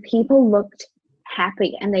beautiful, and people looked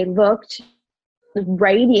happy and they looked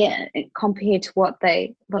radiant compared to what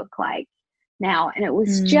they look like now. And it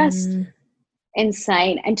was just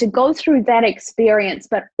insane. And to go through that experience,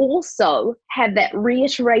 but also have that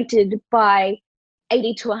reiterated by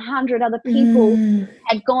 80 to 100 other people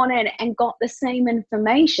had gone in and got the same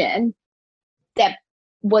information, that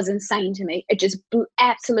was insane to me. It just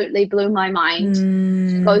absolutely blew my mind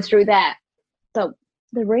to go through that. So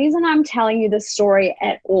the reason I'm telling you this story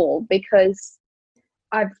at all, because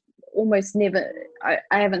I've almost never, I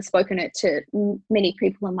haven't spoken it to many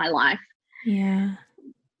people in my life. Yeah.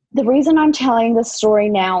 The reason I'm telling this story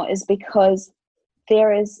now is because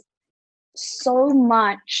there is so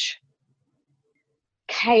much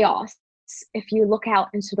chaos if you look out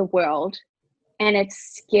into the world, and it's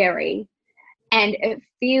scary, and it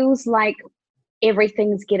feels like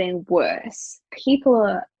everything's getting worse. People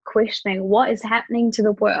are questioning what is happening to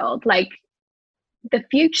the world. Like the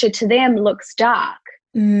future to them looks dark.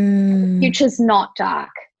 The future's not dark.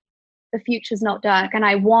 The future's not dark. And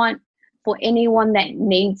I want for anyone that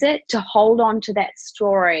needs it to hold on to that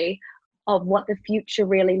story of what the future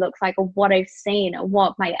really looks like, of what I've seen, or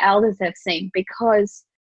what my elders have seen. Because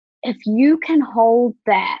if you can hold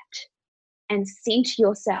that and center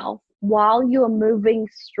yourself while you're moving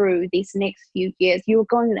through these next few years, you're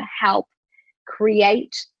going to help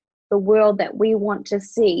create the world that we want to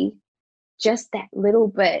see just that little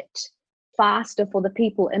bit faster for the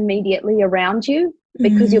people immediately around you,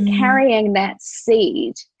 because you're carrying that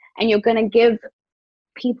seed and you're going to give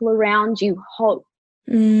people around you hope.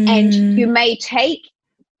 And you may take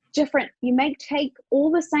all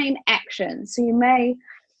the same actions. So you may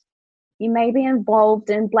be involved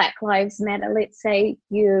in Black Lives Matter. Let's say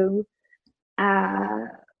you're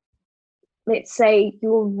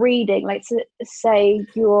reading, let's say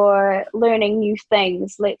you're learning new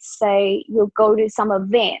things, let's say you'll go to some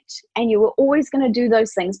event, and you were always going to do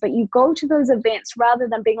those things, but you go to those events rather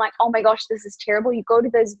than being like, oh my gosh, this is terrible. You go to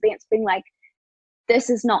those events being like, this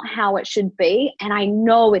is not how it should be, and I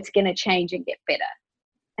know it's going to change and get better.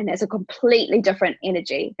 And there's a completely different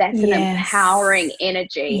energy. That's an empowering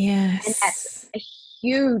energy. Yes. And that's a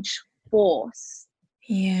huge force.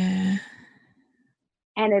 Yeah.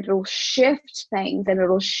 And it'll shift things, and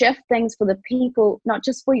it'll shift things for the people, not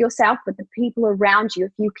just for yourself, but the people around you.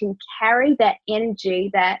 If you can carry that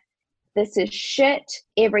energy that this is shit,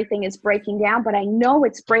 everything is breaking down, but I know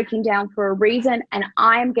it's breaking down for a reason, and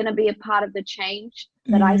I'm going to be a part of the change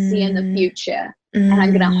that I see in the future. And I'm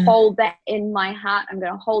going to hold that in my heart. I'm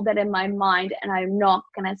going to hold that in my mind, and I'm not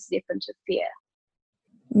going to step into fear.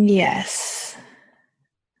 Yes.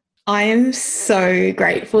 I am so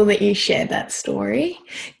grateful that you shared that story.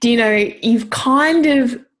 Do you know, you've kind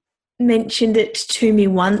of mentioned it to me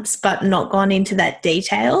once, but not gone into that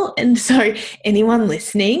detail. And so anyone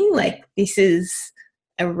listening, like, this is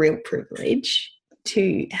a real privilege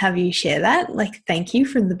to have you share that. Like, thank you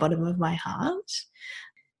from the bottom of my heart.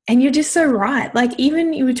 And you're just so right. Like,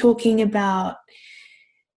 even you were talking about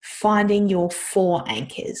finding your 4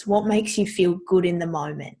 anchors, what makes you feel good in the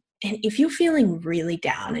moment. And if you're feeling really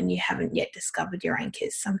down and you haven't yet discovered your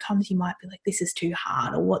anchors, sometimes you might be like, this is too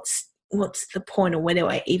hard, or what's the point, or where do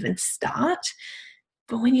I even start?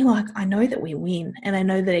 But when you're like, I know that we win and I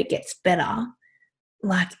know that it gets better,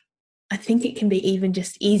 like, I think it can be even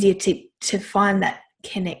just easier to find that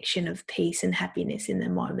connection of peace and happiness in the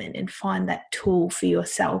moment, and find that tool for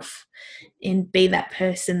yourself and be that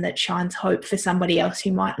person that shines hope for somebody else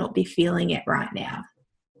who might not be feeling it right now.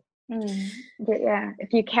 Yeah,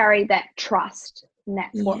 if you carry that trust, and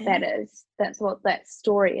that's what that is. That's what that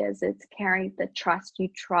story is. It's carrying the trust. You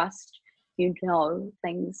trust, you know,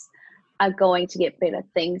 things are going to get better.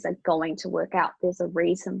 Things are going to work out. There's a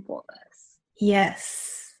reason for this.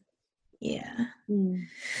 Yes. Yeah.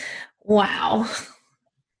 Wow.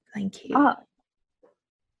 Thank you.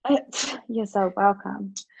 You're so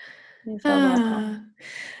welcome. You're so welcome.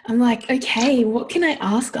 I'm like, okay, what can I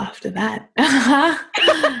ask after that?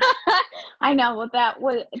 I know. Well, that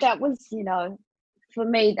was, you know, for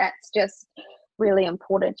me, that's just really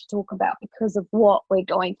important to talk about because of what we're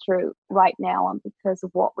going through right now and because of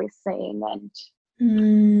what we're seeing. And,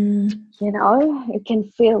 you know, it can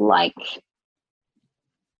feel like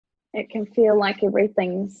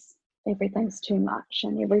everything's too much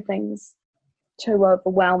and everything's too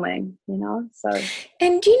overwhelming, you know. So,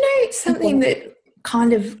 and do you know something that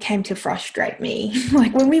kind of came to frustrate me?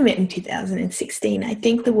 Like when we met in 2016, I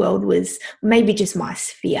think the world was maybe just my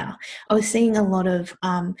sphere. I was seeing a lot of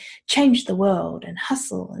change the world and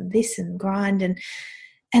hustle and this and grind, and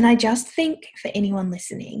I just think for anyone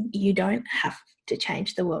listening, you don't have to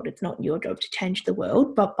change the world. It's not your job to change the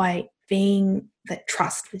world, but by being that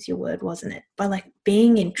trust was your word, wasn't it? By like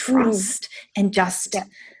being in trust and just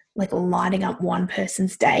like lighting up one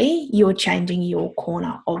person's day, you're changing your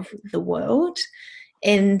corner of the world.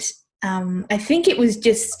 And I think it was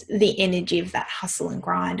just the energy of that hustle and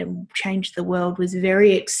grind and change the world was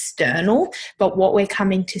very external. But what we're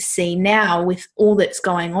coming to see now with all that's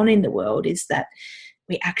going on in the world is that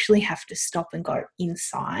we actually have to stop and go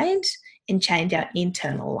inside and change our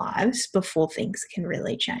internal lives before things can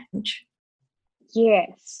really change.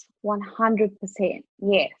 Yes, 100%.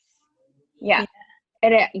 Yes. Yeah.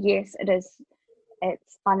 Yes, it is.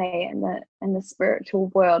 It's funny in the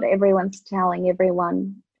spiritual world, everyone's telling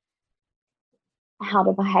everyone how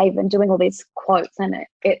to behave and doing all these quotes, and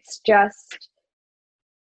it's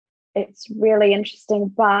really interesting.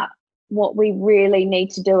 But what we really need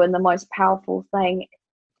to do, and the most powerful thing,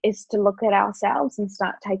 is to look at ourselves and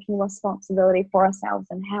start taking responsibility for ourselves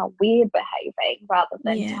and how we're behaving rather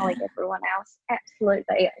than telling everyone else.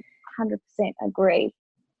 Absolutely, 100% agree.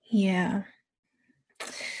 Yeah.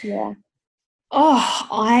 Oh,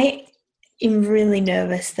 I am really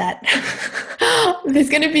nervous that there's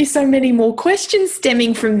going to be so many more questions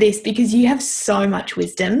stemming from this because you have so much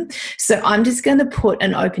wisdom. So I'm just going to put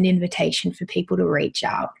an open invitation for people to reach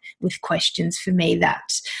out with questions for me that,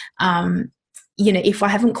 you know, if I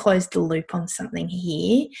haven't closed the loop on something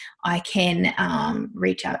here, I can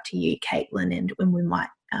reach out to you, Caitlin, and we might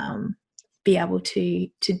be able to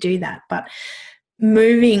do that. But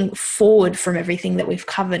moving forward from everything that we've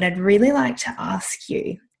covered, I'd really like to ask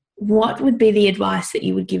you, what would be the advice that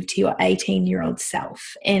you would give to your 18-year-old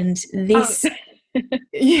self? And this,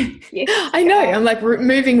 I know, I'm like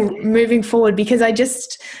moving forward because I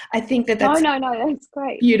think that's no, that's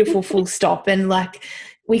great. Beautiful full stop. And like,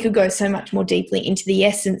 we could go so much more deeply into the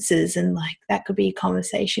essences and like, that could be a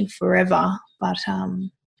conversation forever. But I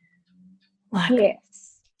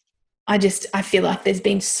feel like there's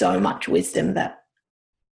been so much wisdom that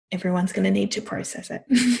everyone's going to need to process it.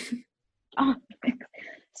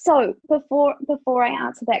 So before I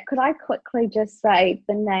answer that, could I quickly just say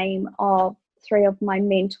the name of 3 of my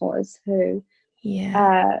mentors who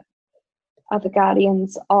are the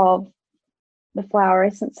guardians of the flower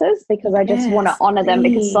essences, because I just want to honor them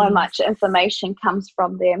because so much information comes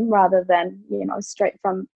from them rather than, you know, straight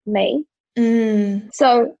from me.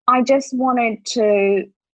 So I just wanted to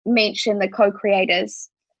mention the co-creators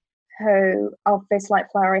of First Light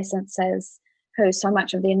Flower Essences, who so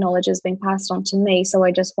much of their knowledge has been passed on to me. So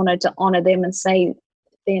I just wanted to honor them and say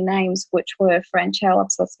their names, which were Franchelle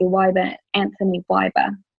Obsowski-Weiber, Anthony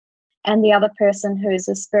Weiber. And the other person who's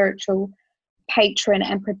a spiritual patron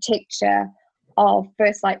and protector of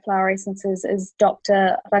First Light Flower Essences is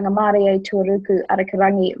Dr. Rangamarie Tuaruku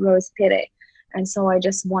Arakarangi Rose Pere. And so I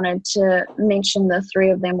just wanted to mention the 3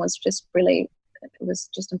 of them it was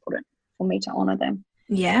just important for me to honor them.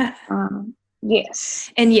 Yeah.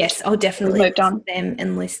 Yes. And yes, I'll definitely list them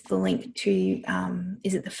and list the link to,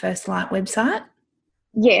 is it the First Light website?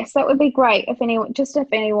 Yes, that would be great. If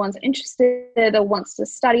anyone's interested or wants to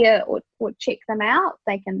study it or check them out,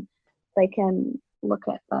 they can look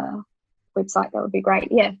at the website. That would be great.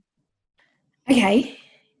 Yeah. Okay.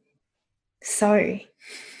 So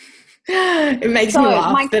it makes me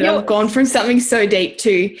laugh that I've gone from something so deep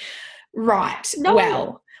to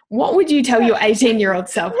well, what would you tell your 18-year-old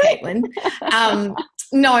self, Caitlin?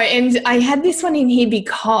 No, and I had this one in here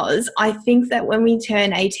because I think that when we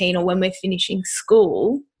turn 18 or when we're finishing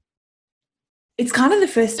school, it's kind of the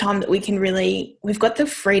first time that we've got the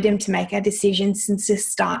freedom to make our decisions and to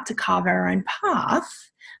start to carve our own path.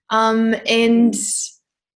 And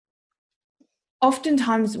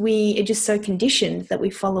oftentimes we are just so conditioned that we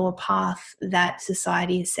follow a path that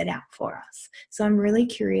society has set out for us. So I'm really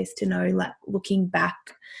curious to know, like, looking back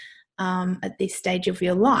at this stage of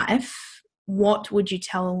your life, what would you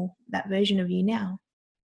tell that version of you now?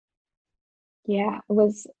 Yeah, it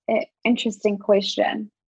was an interesting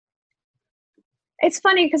question. It's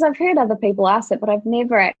funny because I've heard other people ask it, but I've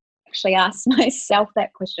never actually asked myself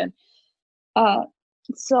that question.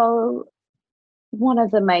 So one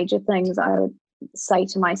of the major things I would say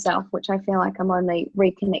to myself, which I feel like I'm only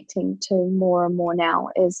reconnecting to more and more now,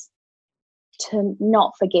 is to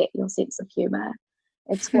not forget your sense of humor.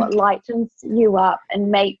 It's what lightens you up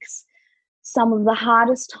and makes some of the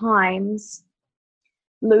hardest times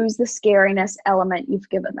lose the scariness element you've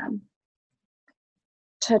given them.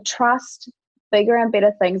 To trust bigger and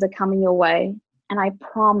better things are coming your way, and I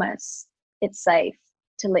promise it's safe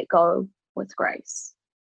to let go with grace.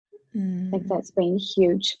 I think that's been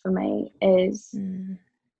huge for me, is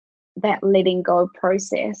that letting go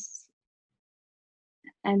process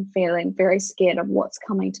and feeling very scared of what's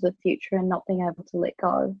coming to the future and not being able to let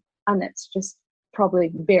go. And it's just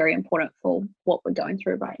probably very important for what we're going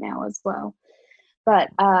through right now as well. But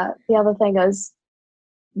the other thing is,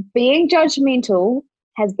 being judgmental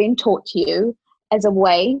has been taught to you as a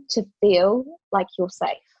way to feel like you're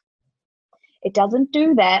safe. It doesn't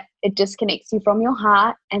do that. It disconnects you from your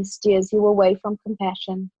heart and steers you away from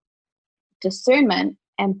compassion. Discernment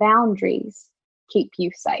and boundaries keep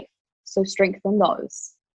you safe. So strengthen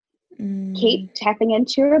those. Keep tapping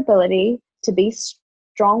into your ability to be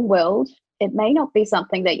strong-willed. It may not be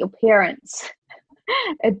something that your parents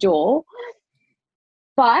adore,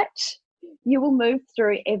 but you will move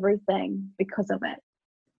through everything because of it.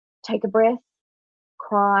 Take a breath,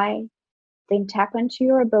 cry, then tap into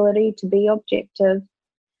your ability to be objective.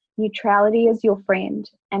 Neutrality is your friend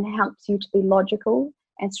and helps you to be logical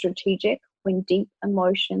and strategic when deep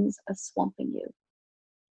emotions are swamping you.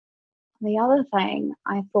 The other thing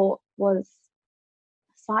I thought was,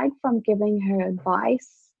 aside from giving her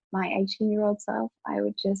advice, my 18-year-old self, I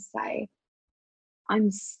would just say,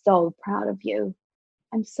 I'm so proud of you.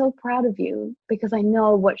 I'm so proud of you because I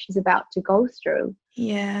know what she's about to go through.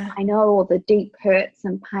 Yeah. I know all the deep hurts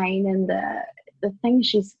and pain and the things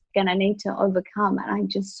she's going to need to overcome.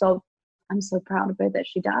 And I'm so proud of her that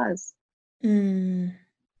she does.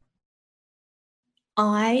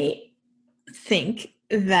 I think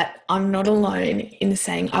that I'm not alone in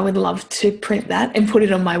saying I would love to print that and put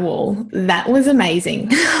it on my wall. That was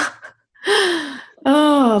amazing.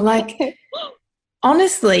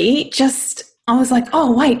 Honestly, just, I was like,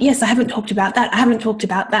 oh, wait, yes, I haven't talked about that. I haven't talked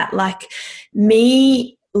about that. Like,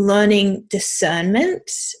 me learning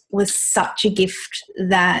discernment was such a gift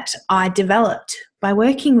that I developed by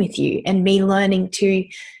working with you, and me learning to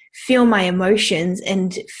feel my emotions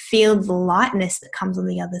and feel the lightness that comes on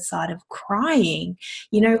the other side of crying.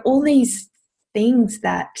 You know, all these things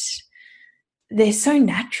that they're so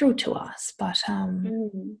natural to us, but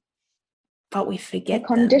we forget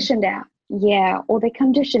they're conditioned out. Yeah, or they're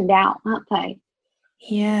conditioned out, aren't they?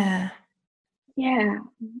 Yeah. Yeah.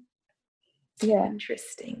 Yeah.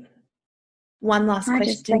 Interesting. One last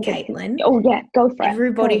question, Caitlin. Oh, yeah, go for it.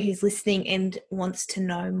 Everybody who's listening and wants to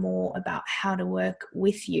know more about how to work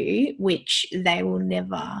with you, which they will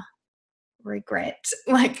never regret.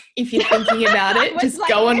 Like, if you're thinking about it, just like,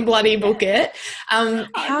 go and bloody book it.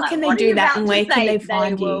 How can they do that, and where can they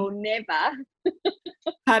find you? They will never.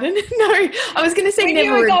 Pardon? No, I was going to say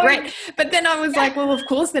never regret, but then I was like, well, of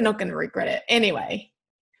course they're not going to regret it. Anyway,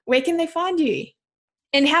 where can they find you?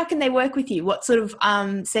 And how can they work with you? What sort of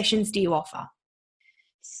sessions do you offer?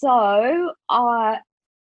 So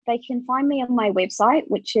they can find me on my website,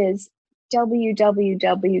 which is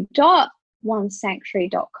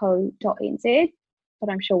www.onesanctuary.co.nz, but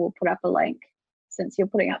I'm sure we'll put up a link since you're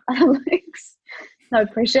putting up other links. No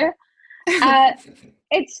pressure.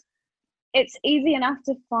 It's easy enough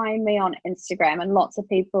to find me on Instagram, and lots of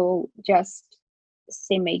people just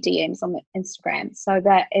send me DMs on Instagram. So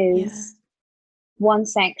that is one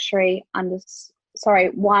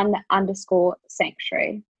underscore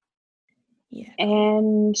sanctuary. Yeah.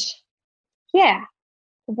 And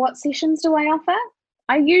what sessions do I offer?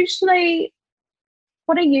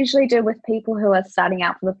 What I usually do with people who are starting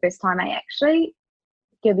out for the first time, I actually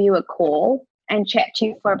give you a call and chat to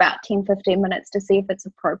you for about 10-15 minutes to see if it's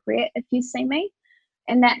appropriate if you see me.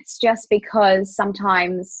 And that's just because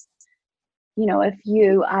sometimes if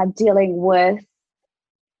you are dealing with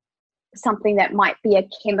something that might be a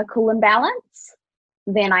chemical imbalance,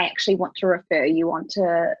 then I actually want to refer you on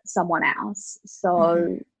to someone else.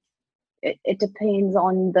 So it depends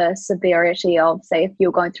on the severity of, say, if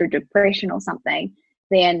you're going through depression or something,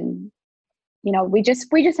 then we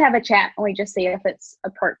just have a chat and we just see if it's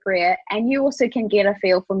appropriate. And you also can get a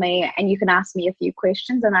feel for me and you can ask me a few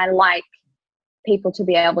questions, and I like people to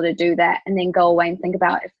be able to do that and then go away and think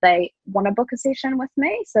about if they want to book a session with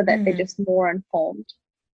me, so that they're just more informed,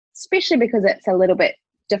 especially because it's a little bit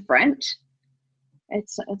different.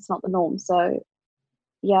 It's not the norm. So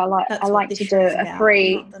yeah, I like to do a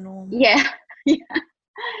free, yeah.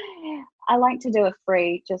 I like to do a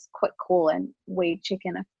free, just quick call, and we check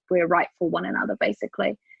in if we're right for one another,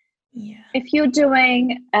 basically. Yeah. If you're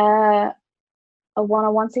doing a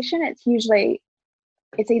one-on-one session, it's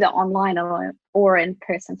either online or in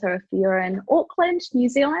person. So if you're in Auckland, New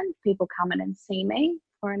Zealand, people come in and see me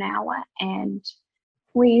for an hour, and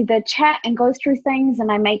we either chat and go through things,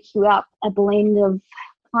 and I make you up a blend of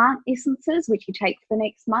plant essences which you take for the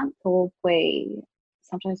next month, or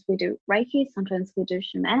sometimes we do Reiki, sometimes we do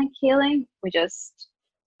shamanic healing. We just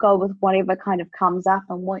go with whatever kind of comes up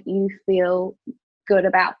and what you feel good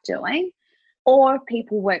about doing. Or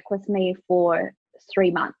people work with me for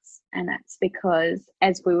 3 months, and that's because,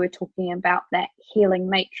 as we were talking about that healing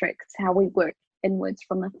matrix, how we work inwards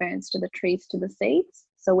from the ferns to the trees to the seeds.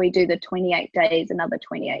 So we do the 28 days, another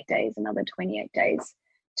 28 days, another 28 days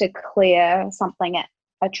to clear something at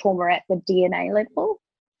a trauma at the DNA level,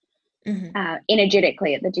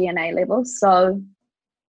 energetically at the DNA level. So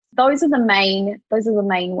those are the main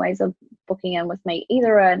ways of booking in with me,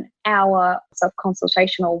 either an hour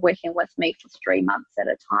self-consultation or working with me for 3 months at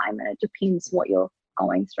a time. And it depends what you're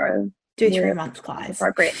going through. Do 3 months, guys.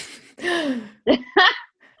 Appropriate.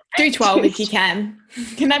 Do 12 if you can.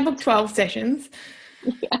 Can I book 12 sessions?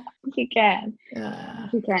 Yeah, you can.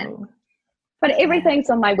 You can. Cool. But everything's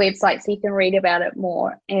on my website, so you can read about it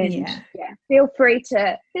more. And feel free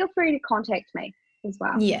to contact me as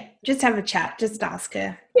well. Yeah, just have a chat. Just ask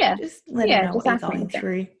her. Yeah, just let her know what you're going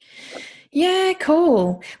through. Yeah,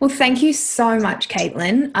 cool. Well, thank you so much,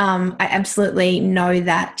 Caitlin. I absolutely know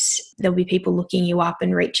that there'll be people looking you up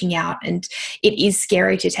and reaching out, and it is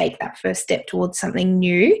scary to take that first step towards something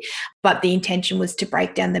new, but the intention was to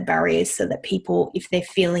break down the barriers so that people, if they're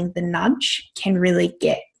feeling the nudge, can really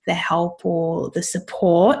get the help or the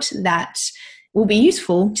support that will be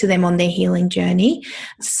useful to them on their healing journey.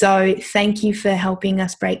 So thank you for helping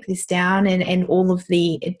us break this down and all of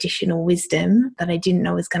the additional wisdom that I didn't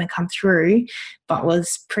know was going to come through, but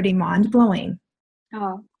was pretty mind-blowing.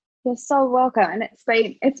 Oh, you're so welcome. And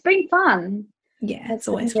it's been fun. Yeah, it's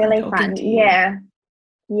always really fun. Yeah.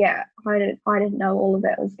 Yeah. I didn't know all of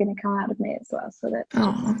that was going to come out of me as well. So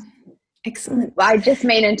that's excellent. I just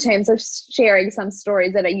mean in terms of sharing some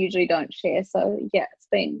stories that I usually don't share. So yeah, it's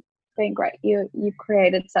been great. You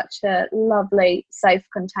created such a lovely, safe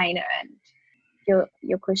container, and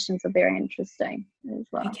your questions are very interesting as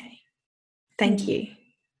well. Okay. Thank you.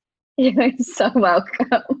 You're so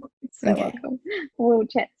welcome. Welcome. We'll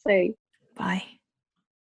chat soon. Bye.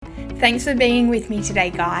 Thanks for being with me today,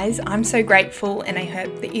 guys. I'm so grateful, and I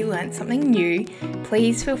hope that you learned something new.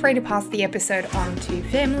 Please feel free to pass the episode on to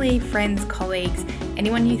family, friends, colleagues,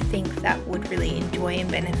 anyone you think that would really enjoy and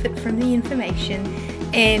benefit from the information.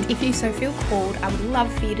 And if you so feel called, I would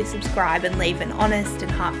love for you to subscribe and leave an honest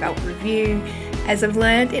and heartfelt review. As I've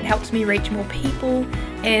learned, it helps me reach more people,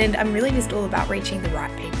 and I'm really just all about reaching the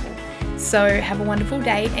right people. So have a wonderful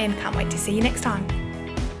day, and can't wait to see you next time.